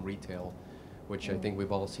 including from retail, which I think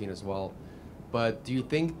we've all seen as well. But do you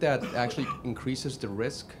think that actually increases the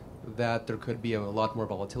risk that there could be a lot more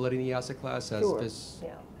volatility in the asset class as this?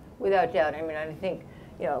 Yeah, without doubt. I mean, I think,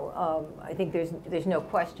 you know, I think there's no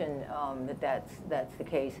question that that's the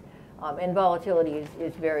case. And volatility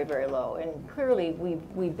is very, very low. And clearly,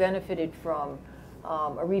 we benefited from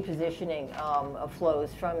a repositioning of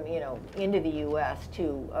flows from, you know, into the U.S.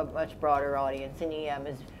 to a much broader audience. And EM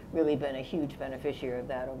has really been a huge beneficiary of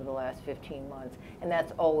that over the last 15 months. And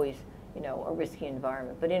that's always, you know, a risky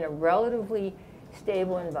environment. But in a relatively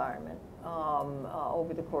stable environment,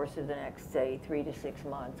 over the course of the next, say, 3 to 6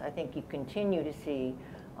 months, I think you continue to see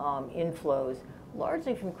inflows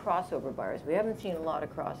largely from crossover buyers. We haven't seen a lot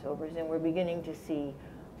of crossovers, and we're beginning to see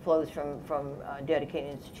flows from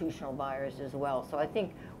dedicated institutional buyers as well. So I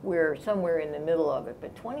think we're somewhere in the middle of it.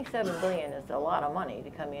 But $27 billion is a lot of money to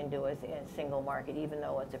come into a single market, even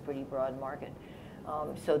though it's a pretty broad market.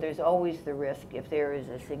 So there's always the risk, if there is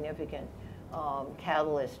a significant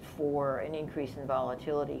catalyst for an increase in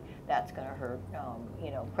volatility, that's going to hurt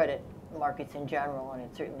you know, credit markets in general, and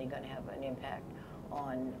it's certainly going to have an impact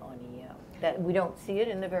on EM. That we don't see it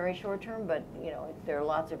in the very short term, but you know, there are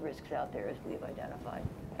lots of risks out there as we've identified.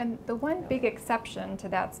 And the one big exception to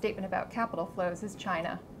that statement about capital flows is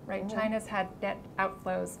China, right? China's had net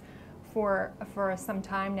outflows for some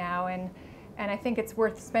time now, and I think it's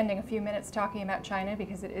worth spending a few minutes talking about China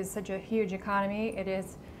because it is such a huge economy. It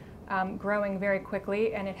is growing very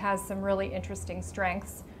quickly, and it has some really interesting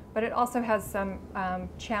strengths, but it also has some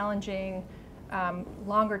challenging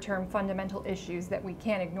longer-term fundamental issues that we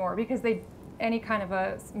can't ignore, because any kind of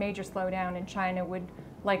a major slowdown in China would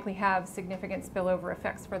likely have significant spillover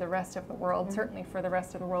effects for the rest of the world, certainly for the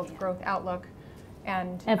rest of the world's growth outlook.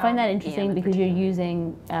 And I find that interesting because you're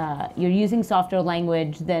using softer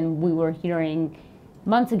language than we were hearing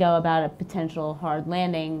months ago about a potential hard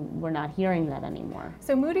landing. We're not hearing that anymore.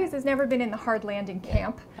 So Moody's has never been in the hard landing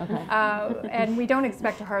camp, and we don't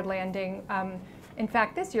expect a hard landing. In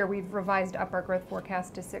fact, this year we've revised up our growth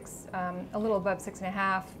forecast to a little above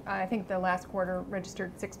 6.5. I think the last quarter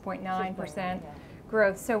registered 6.9%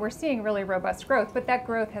 growth. So we're seeing really robust growth, but that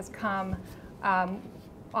growth has come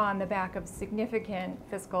on the back of significant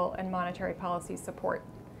fiscal and monetary policy support.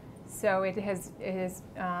 So it is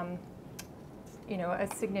you know, a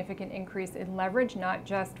significant increase in leverage, not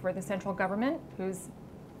just for the central government, who's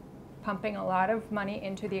pumping a lot of money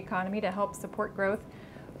into the economy to help support growth,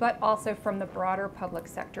 but also from the broader public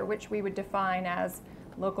sector, which we would define as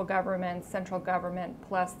local government, central government,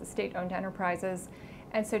 plus the state-owned enterprises.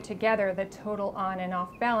 And so together, the total on and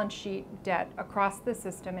off balance sheet debt across the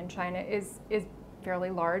system in China is fairly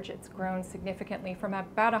large. It's grown significantly from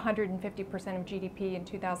about 150% of GDP in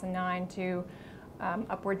 2009 to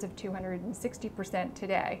upwards of 260%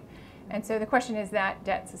 today. And so the question is, that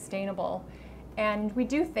debt sustainable? And we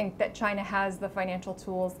do think that China has the financial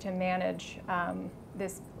tools to manage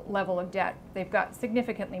this level of debt. They've got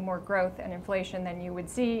significantly more growth and inflation than you would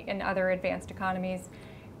see in other advanced economies.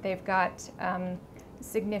 They've got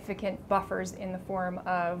significant buffers in the form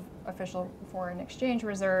of official foreign exchange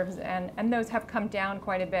reserves, and those have come down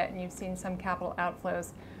quite a bit, and you've seen some capital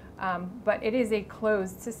outflows. But it is a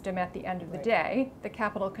closed system at the end of the day. The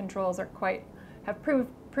capital controls are have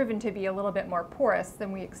proven to be a little bit more porous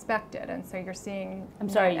than we expected, and so you're seeing. I'm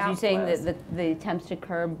sorry, you're saying outflows. that the attempts to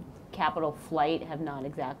curb capital flight have not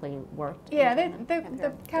exactly worked? Yeah,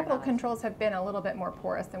 the capital controls have been a little bit more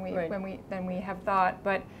porous than we have thought,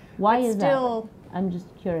 but why but is still, that? I'm just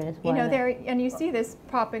curious. Why you know, that? and you see this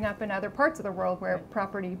popping up in other parts of the world where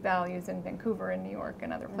property values in Vancouver and New York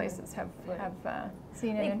and other places have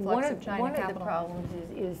seen an influx of China one capital. of the problems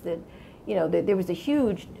is that, you know, there was a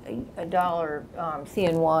huge dollar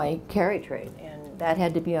CNY carry trade, and that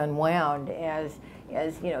had to be unwound as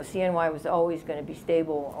you know, CNY was always going to be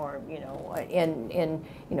stable, or you know,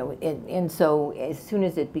 and so as soon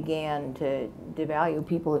as it began to devalue,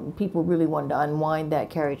 people really wanted to unwind that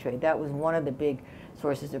carry trade. That was one of the big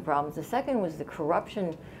sources of problems. The second was the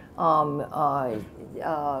corruption,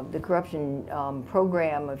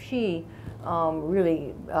 program of Xi.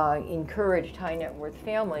 Really encouraged high net worth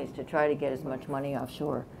families to try to get as much money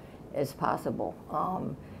offshore as possible.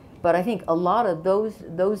 But I think a lot of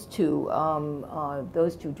those two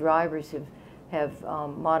drivers have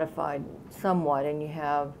modified somewhat, and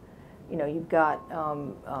you've got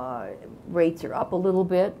rates are up a little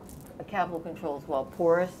bit. Capital controls, while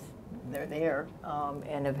porous, they're there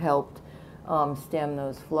and have helped stem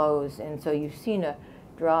those flows, and so you've seen a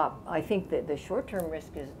drop. I think that the short-term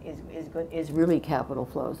risk is really capital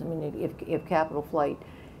flows. I mean, if capital flight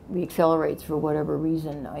reaccelerates for whatever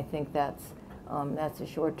reason, I think that's a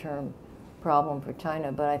short-term problem for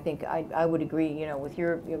China. But I think I would agree, you know,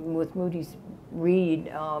 with Moody's read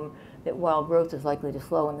that while growth is likely to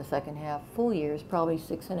slow in the second half, full year is probably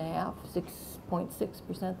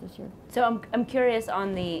 6.6% this year. So I'm curious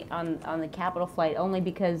on the capital flight, only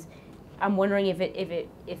because I'm wondering if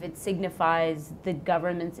it signifies the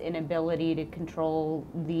government's inability to control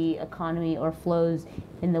the economy or flows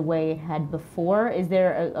in the way it had before. Is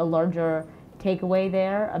there a larger takeaway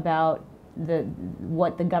there about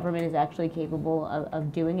what the government is actually capable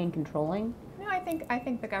of doing and controlling? No, I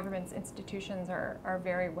think the government's institutions are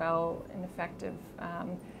very well and effective.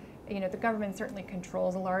 You know, the government certainly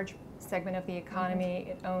controls a large segment of the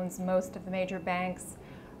economy. It owns most of the major banks.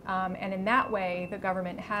 And in that way, the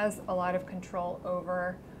government has a lot of control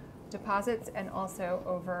over deposits and also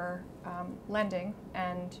over lending.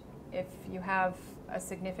 And if you have a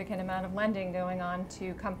significant amount of lending going on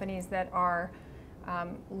to companies that are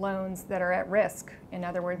loans that are at risk, in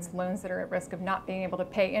other words, loans that are at risk of not being able to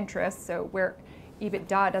pay interest, so where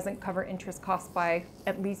EBITDA doesn't cover interest costs by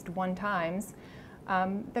at least 1 times,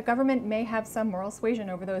 the government may have some moral suasion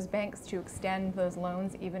over those banks to extend those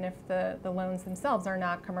loans, even if the loans themselves are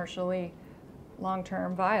not commercially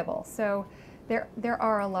long-term viable. So there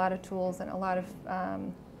are a lot of tools and a lot of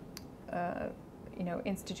you know,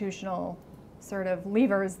 institutional sort of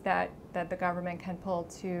levers that the government can pull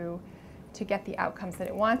to get the outcomes that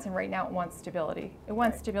it wants, and right now it wants stability. It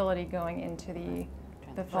wants stability going into the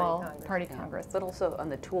fall Party Congress. But also on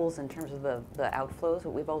the tools in terms of the outflows,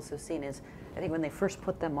 what we've also seen is, I think when they first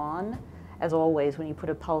put them on, as always, when you put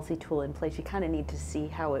a policy tool in place, you kind of need to see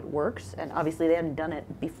how it works. And obviously they hadn't done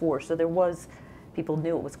it before, so people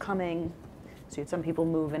knew it was coming. So you had some people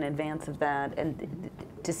move in advance of that. And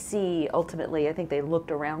to see, ultimately, I think they looked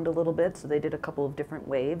around a little bit, so they did a couple of different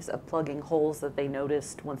waves of plugging holes that they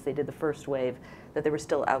noticed once they did the first wave, that there were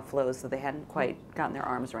still outflows that they hadn't quite gotten their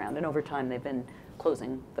arms around. And over time, they've been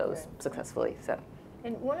closing those successfully. So.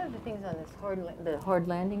 And one of the things on this hard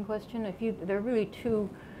landing question, there are really two,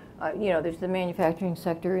 you know, there's the manufacturing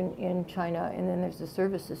sector in China, and then there's the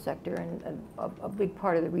services sector, and a big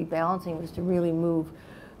part of the rebalancing was to really move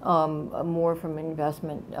more from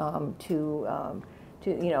investment to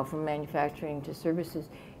you know, from manufacturing to services.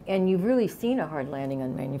 And you've really seen a hard landing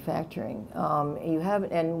on manufacturing.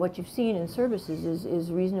 And what you've seen in services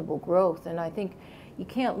is reasonable growth. And I think you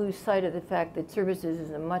can't lose sight of the fact that services is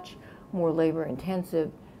a much more labor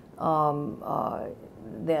intensive than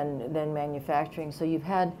manufacturing. So you've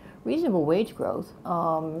had reasonable wage growth,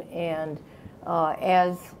 and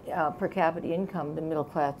as per capita income, the middle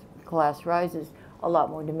class rises, a lot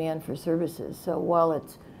more demand for services. So while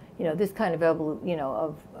it's, you know, this kind of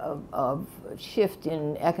of shift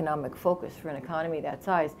in economic focus for an economy that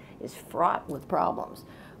size is fraught with problems.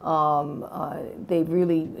 They've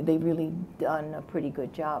really done a pretty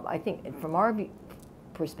good job. I think from our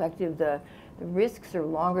perspective, the risks are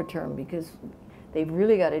longer term, because They've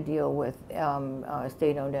really got to deal with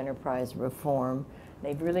state-owned enterprise reform.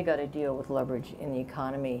 They've really got to deal with leverage in the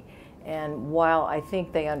economy. And while I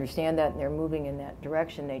think they understand that and they're moving in that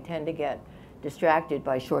direction, they tend to get distracted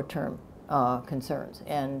by short-term concerns.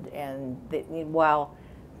 While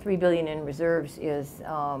 $3 billion in reserves is,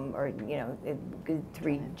 or you know,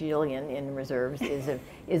 $3 jillion in reserves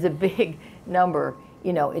is a big number.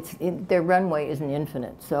 You know, their runway isn't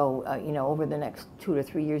infinite. So you know, over the next 2 to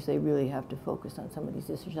 3 years, they really have to focus on some of these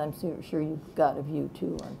issues. I'm sure you've got a view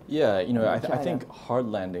too on. Yeah, you know, I think hard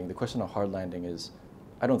landing. The question of hard landing is,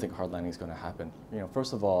 I don't think hard landing is going to happen. You know,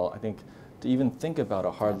 first of all, I think to even think about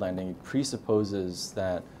a hard landing presupposes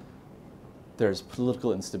that there's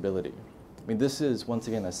political instability. I mean, this is, once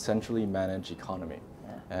again, a centrally managed economy.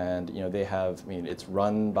 And, you know, they have, I mean, it's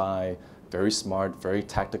run by very smart, very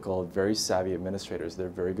tactical, very savvy administrators. They're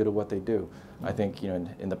very good at what they do. I think, you know,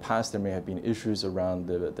 in the past, there may have been issues around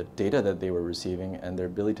the data that they were receiving and their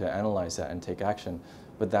ability to analyze that and take action.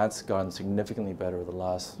 But that's gotten significantly better over the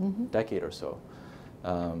last decade or so.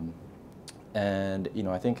 And, you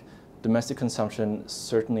know, I think domestic consumption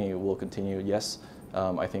certainly will continue. Yes,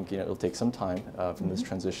 I think, you know, it'll take some time from this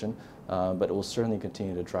transition, but it will certainly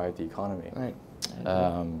continue to drive the economy. Right.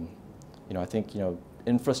 You know, I think, you know,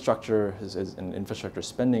 infrastructure and infrastructure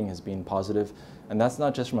spending has been positive, and that's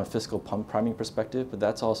not just from a fiscal priming perspective, but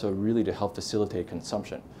that's also really to help facilitate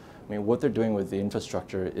consumption. I mean, what they're doing with the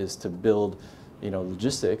infrastructure is to build, you know,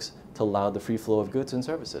 logistics to allow the free flow of goods and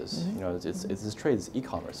services. You know, it's this trade, it's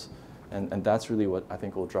e-commerce, and that's really what I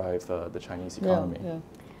think will drive the Chinese economy. Yeah.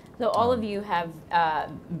 So all of you have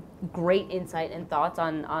great insight and thoughts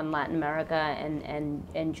on Latin America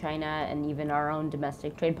and China and even our own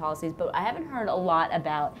domestic trade policies, but I haven't heard a lot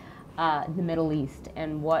about the Middle East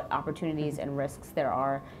and what opportunities and risks there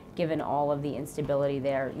are given all of the instability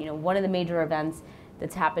there. You know, one of the major events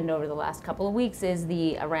that's happened over the last couple of weeks is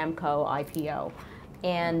the Aramco IPO.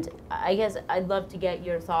 And I guess I'd love to get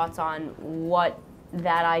your thoughts on what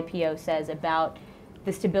that IPO says about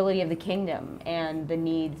the stability of the kingdom and the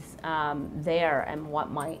needs there, and what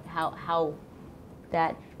how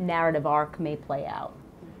that narrative arc may play out.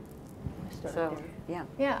 So, yeah.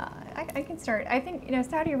 Yeah, I can start. I think, you know,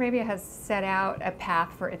 Saudi Arabia has set out a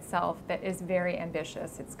path for itself that is very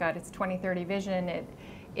ambitious. It's got its 2030 vision.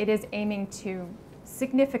 It is aiming to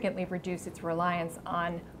significantly reduce its reliance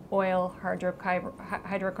on oil,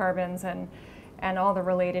 hydrocarbons, and all the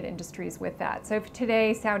related industries with that. So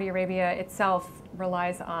today, Saudi Arabia itself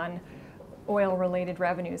relies on oil-related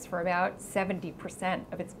revenues for about 70%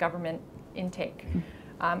 of its government intake.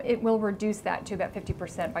 It will reduce that to about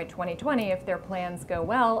 50% by 2020 if their plans go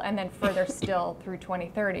well, and then further still through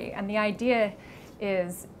 2030. And the idea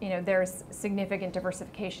is, you know, there's significant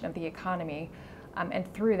diversification of the economy,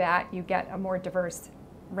 and through that you get a more diverse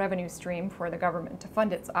revenue stream for the government to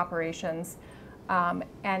fund its operations.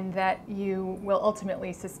 And that you will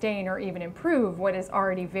ultimately sustain or even improve what is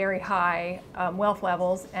already very high wealth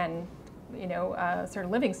levels and, you know, sort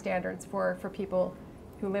of living standards for people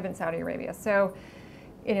who live in Saudi Arabia. So,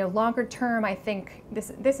 you know, longer term, I think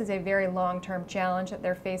this is a very long-term challenge that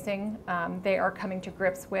they're facing. They are coming to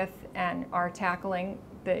grips with and are tackling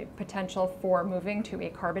the potential for moving to a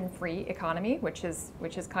carbon-free economy, which is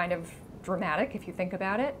kind of dramatic if you think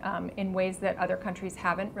about it, in ways that other countries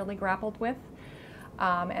haven't really grappled with.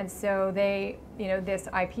 And so they, you know, this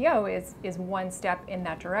IPO is one step in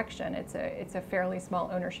that direction. It's a fairly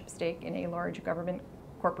small ownership stake in a large government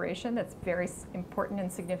corporation that's very important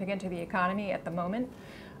and significant to the economy at the moment.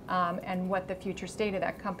 And what the future state of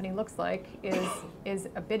that company looks like is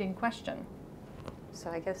a bit in question. So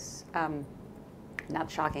I guess, not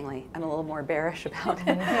shockingly, I'm a little more bearish about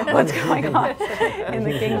what's going on in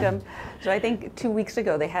the kingdom. So I think 2 weeks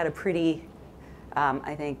ago they had a pretty,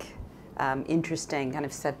 I think, interesting kind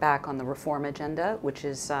of setback on the reform agenda, which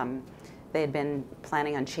is they had been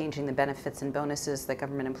planning on changing the benefits and bonuses that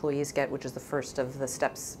government employees get, which is the first of the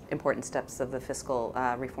steps, important steps of the fiscal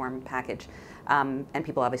reform package. And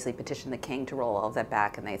people obviously petitioned the king to roll all of that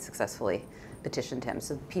back, and they had successfully petitioned him.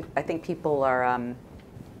 So I think people are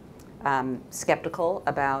skeptical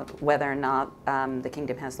about whether or not the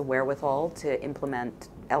kingdom has the wherewithal to implement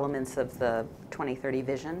elements of the 2030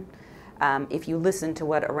 vision. If you listen to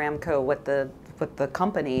what Aramco, what the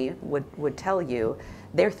company would tell you,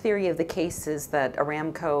 their theory of the case is that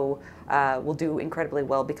Aramco will do incredibly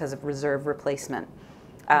well because of reserve replacement.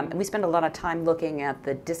 And we spend a lot of time looking at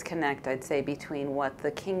the disconnect, I'd say, between what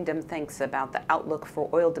the kingdom thinks about the outlook for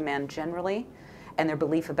oil demand generally and their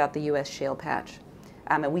belief about the U.S. shale patch.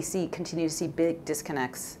 And we continue to see big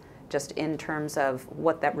disconnects just in terms of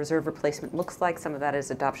what that reserve replacement looks like. Some of that is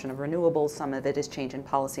adoption of renewables, some of it is change in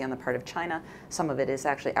policy on the part of China, some of it is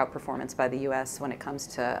actually outperformance by the US when it comes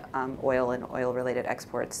to oil and oil-related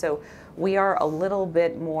exports. So we are a little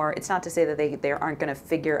bit more, it's not to say that they aren't going to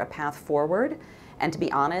figure a path forward, and to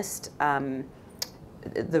be honest,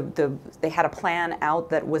 they had a plan out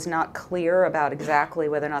that was not clear about exactly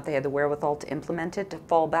whether or not they had the wherewithal to implement it. To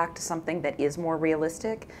fall back to something that is more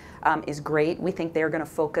realistic is great. We think they're going to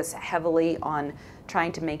focus heavily on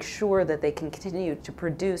trying to make sure that they can continue to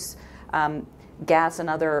produce gas and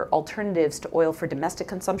other alternatives to oil for domestic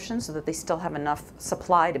consumption so that they still have enough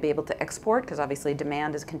supply to be able to export, because obviously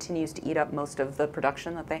demand continues to eat up most of the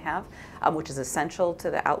production that they have, which is essential to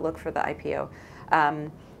the outlook for the IPO.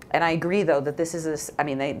 And I agree, though, that this is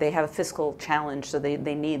they have a fiscal challenge, so they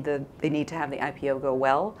need to have the IPO go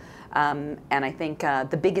well. And I think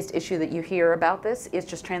the biggest issue that you hear about this is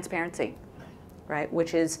just transparency, right?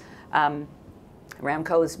 Which is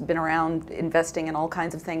Aramco has been around investing in all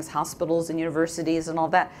kinds of things, hospitals and universities and all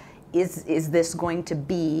that. Is this going to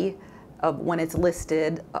be, when it's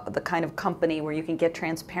listed, the kind of company where you can get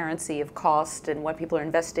transparency of cost and what people are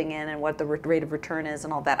investing in and what the rate of return is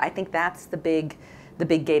and all that? I think that's the big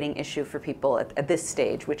gating issue for people at this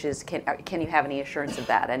stage, which is can you have any assurance of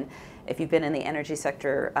that? And if you've been in the energy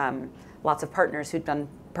sector, lots of partners who've done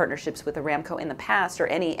partnerships with Aramco in the past, or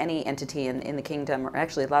any entity in the kingdom, or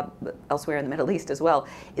actually a lot elsewhere in the Middle East as well,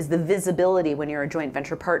 is the visibility when you're a joint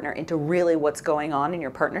venture partner into really what's going on in your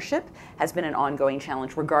partnership has been an ongoing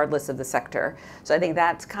challenge regardless of the sector. So I think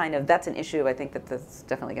that's an issue I think that's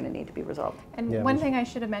definitely going to need to be resolved. And one thing I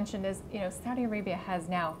should have mentioned is, Saudi Arabia has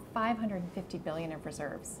now 550 billion of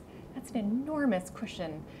reserves. That's an enormous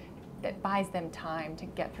cushion that buys them time to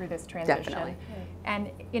get through this transition. Definitely. And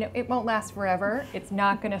it won't last forever. It's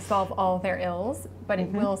not going to solve all their ills, but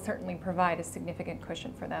it will certainly provide a significant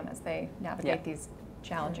cushion for them as they navigate these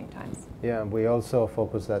challenging times. Yeah, we also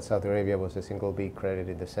focused that Saudi Arabia was a single B credit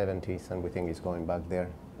in the 70s, and we think it's going back there.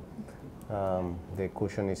 The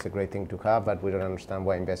cushion is a great thing to have, but we don't understand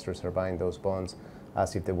why investors are buying those bonds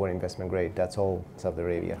as if they were investment grade. That's all Saudi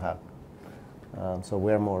Arabia have. So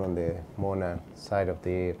we're more on the MONA side of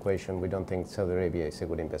the equation. We don't think Saudi Arabia is a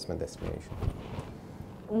good investment destination.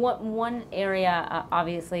 One area,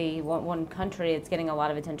 obviously, one country that's getting a lot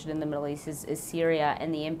of attention in the Middle East is Syria,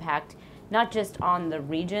 and the impact not just on the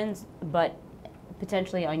regions, but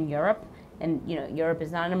potentially on Europe. And Europe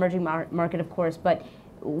is not an emerging market, of course, but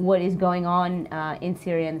what is going on in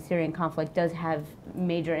Syria and the Syrian conflict does have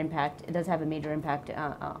major impact. It does have a major impact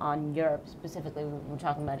on Europe specifically. We're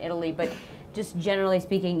talking about Italy, but just generally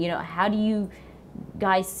speaking, how do you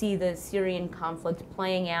guys see the Syrian conflict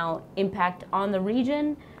playing out, impact on the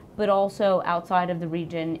region, but also outside of the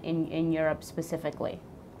region in Europe specifically?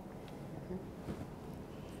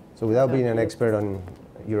 So without being an expert on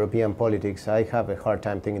European politics, I have a hard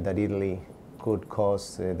time thinking that Italy could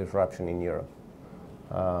cause a disruption in Europe.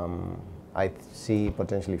 I see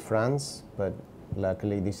potentially France, but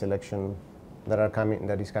luckily this election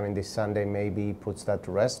that is coming this Sunday maybe puts that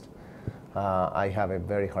to rest. I have a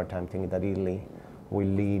very hard time thinking that Italy will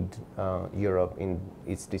lead Europe in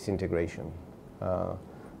its disintegration.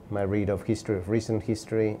 My read of history, of recent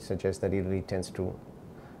history, suggests that Italy tends to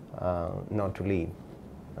not to lead,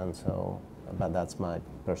 and so, but that's my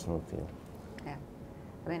personal feel. Yeah,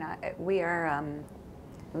 I mean, we are.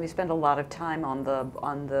 We spend a lot of time on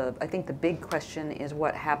the. I think the big question is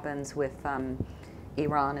what happens with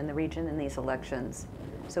Iran in the region in these elections.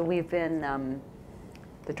 So we've been.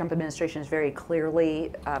 The Trump administration is very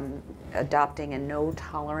clearly adopting a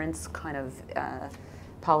no-tolerance kind of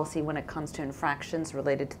policy when it comes to infractions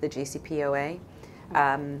related to the JCPOA.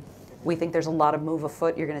 We think there's a lot of move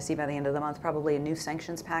afoot. You're going to see by the end of the month probably a new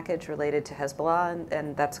sanctions package related to Hezbollah,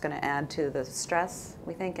 and that's going to add to the stress,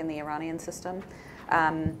 we think, in the Iranian system.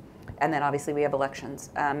 And then obviously we have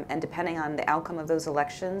elections. And depending on the outcome of those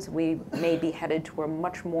elections, we may be headed to a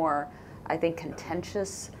much more, I think,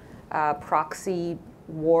 contentious proxy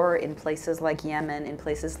war in places like Yemen, in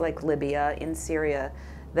places like Libya, in Syria,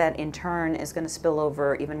 that in turn is going to spill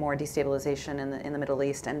over even more destabilization in the Middle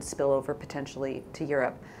East and spill over potentially to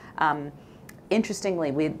Europe.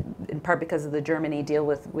 Interestingly, we, in part because of the Germany deal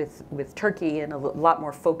with Turkey and a lot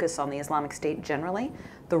more focus on the Islamic State generally,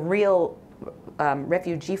 the real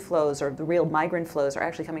refugee flows or the real migrant flows are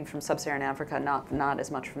actually coming from sub-Saharan Africa, not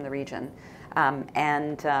as much from the region.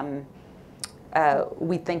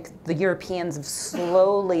 We think the Europeans have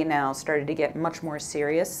slowly now started to get much more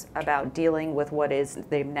serious about dealing with what is,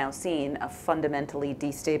 they've now seen, a fundamentally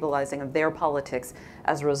destabilizing of their politics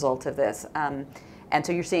as a result of this. And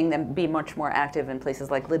so you're seeing them be much more active in places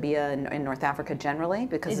like Libya and in North Africa generally,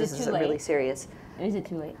 because this is a really serious. Is it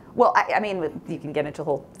too late? Well, I mean, you can get into a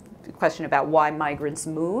whole question about why migrants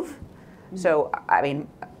move. So, I mean,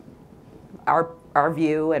 our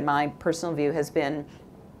view and my personal view has been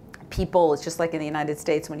people, it's just like in the United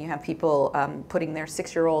States when you have people putting their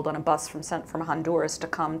 6-year-old on a bus from Honduras to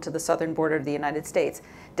come to the southern border of the United States.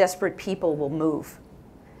 Desperate people will move.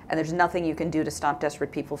 And there's nothing you can do to stop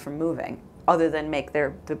desperate people from moving other than make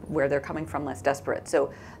where they're coming from less desperate.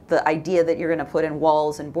 So the idea that you're going to put in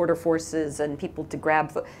walls and border forces and people to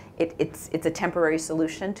grab, it's a temporary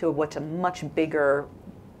solution to what's a much bigger,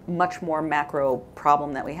 much more macro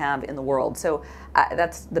problem that we have in the world. So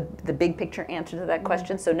that's the big picture answer to that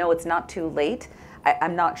question. So no, it's not too late.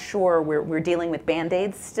 I'm not sure we're dealing with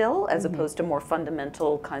Band-Aids still, as opposed to more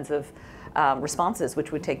fundamental kinds of responses,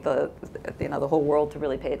 which would take the whole world to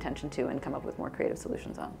really pay attention to and come up with more creative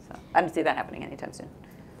solutions on. So I don't see that happening anytime soon.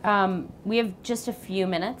 We have just a few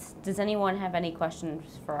minutes. Does anyone have any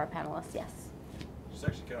questions for our panelists? Yes. Just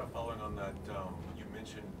actually kind of following on that, you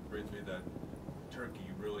mentioned briefly that Turkey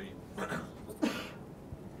really,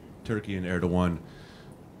 Turkey and Erdogan,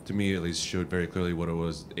 to me at least, showed very clearly what it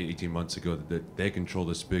was 18 months ago, that they control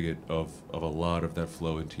the spigot of a lot of that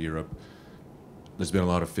flow into Europe. There's been a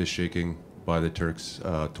lot of fish shaking by the Turks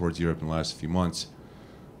towards Europe in the last few months.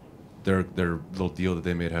 Their little deal that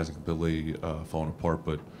they made hasn't completely fallen apart,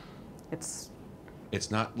 but it's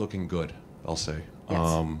not looking good, I'll say.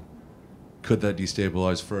 Yes. Could that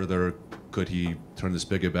destabilize further? Could he turn the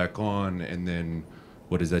spigot back on? And then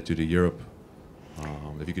what does that do to Europe?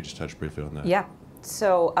 If you could just touch briefly on that. Yeah.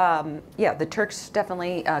 So, yeah, the Turks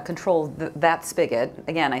definitely control that spigot.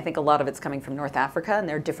 Again, I think a lot of it's coming from North Africa, and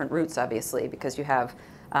there are different routes, obviously, because you have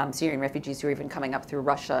Syrian refugees who are even coming up through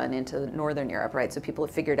Russia and into Northern Europe, right? So people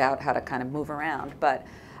have figured out how to kind of move around. But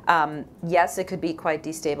yes, it could be quite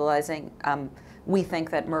destabilizing. We think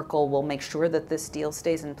that Merkel will make sure that this deal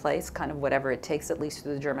stays in place, kind of whatever it takes, at least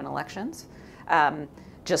through the German elections.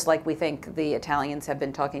 Just like we think the Italians have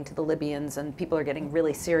been talking to the Libyans, and people are getting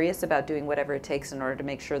really serious about doing whatever it takes in order to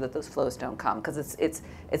make sure that those flows don't come, because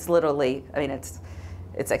it's literally, I mean, it's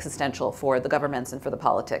existential for the governments and for the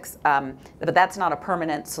politics. But that's not a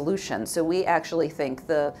permanent solution. So we actually think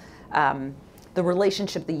the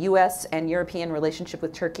relationship, the U.S. and European relationship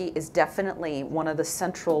with Turkey, is definitely one of the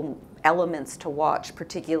central elements to watch,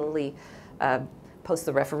 particularly post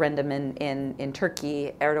the referendum in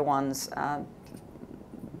Turkey, Erdogan's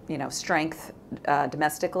strength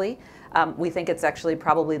domestically. We think it's actually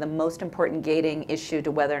probably the most important gating issue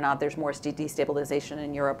to whether or not there's more destabilization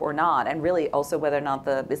in Europe or not, and really also whether or not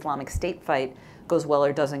the Islamic State fight goes well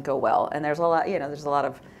or doesn't go well. And there's a lot, there's a lot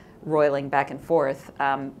of roiling back and forth.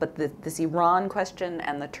 But this Iran question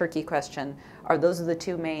and the Turkey question those are the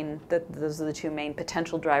two main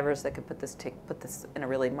potential drivers that could put this in a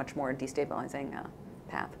really much more destabilizing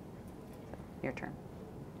path. Your turn.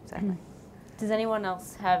 Exactly. Does anyone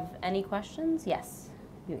else have any questions? Yes,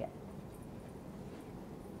 you get.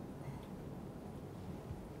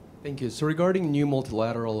 Thank you. So regarding new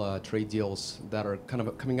multilateral trade deals that are kind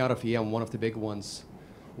of coming out of EM, one of the big ones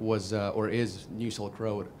was or is New Silk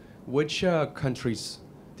Road. Which countries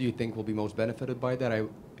do you think will be most benefited by that?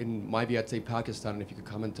 In my view, I'd say Pakistan. And if you could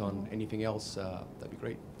comment on anything else, that'd be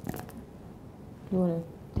great. You want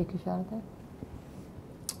to take a shot at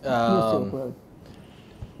that? New Silk Road.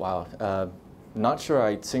 Wow. Not sure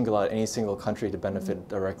I'd single out any single country to benefit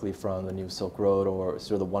directly from the New Silk Road or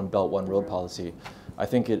sort of the One Belt, One Road policy. I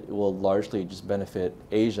think it will largely just benefit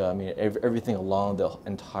Asia. I mean, everything along the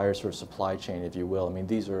entire sort of supply chain, if you will. I mean,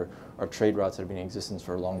 these are trade routes that have been in existence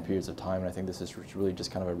for long periods of time, and I think this is really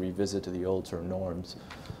just kind of a revisit to the old sort of norms.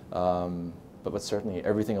 But certainly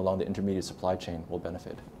everything along the intermediate supply chain will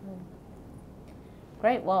benefit.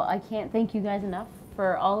 Great. Well, I can't thank you guys enough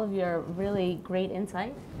for all of your really great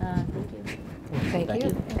insight. Thank you. Thank you.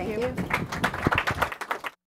 Thank you.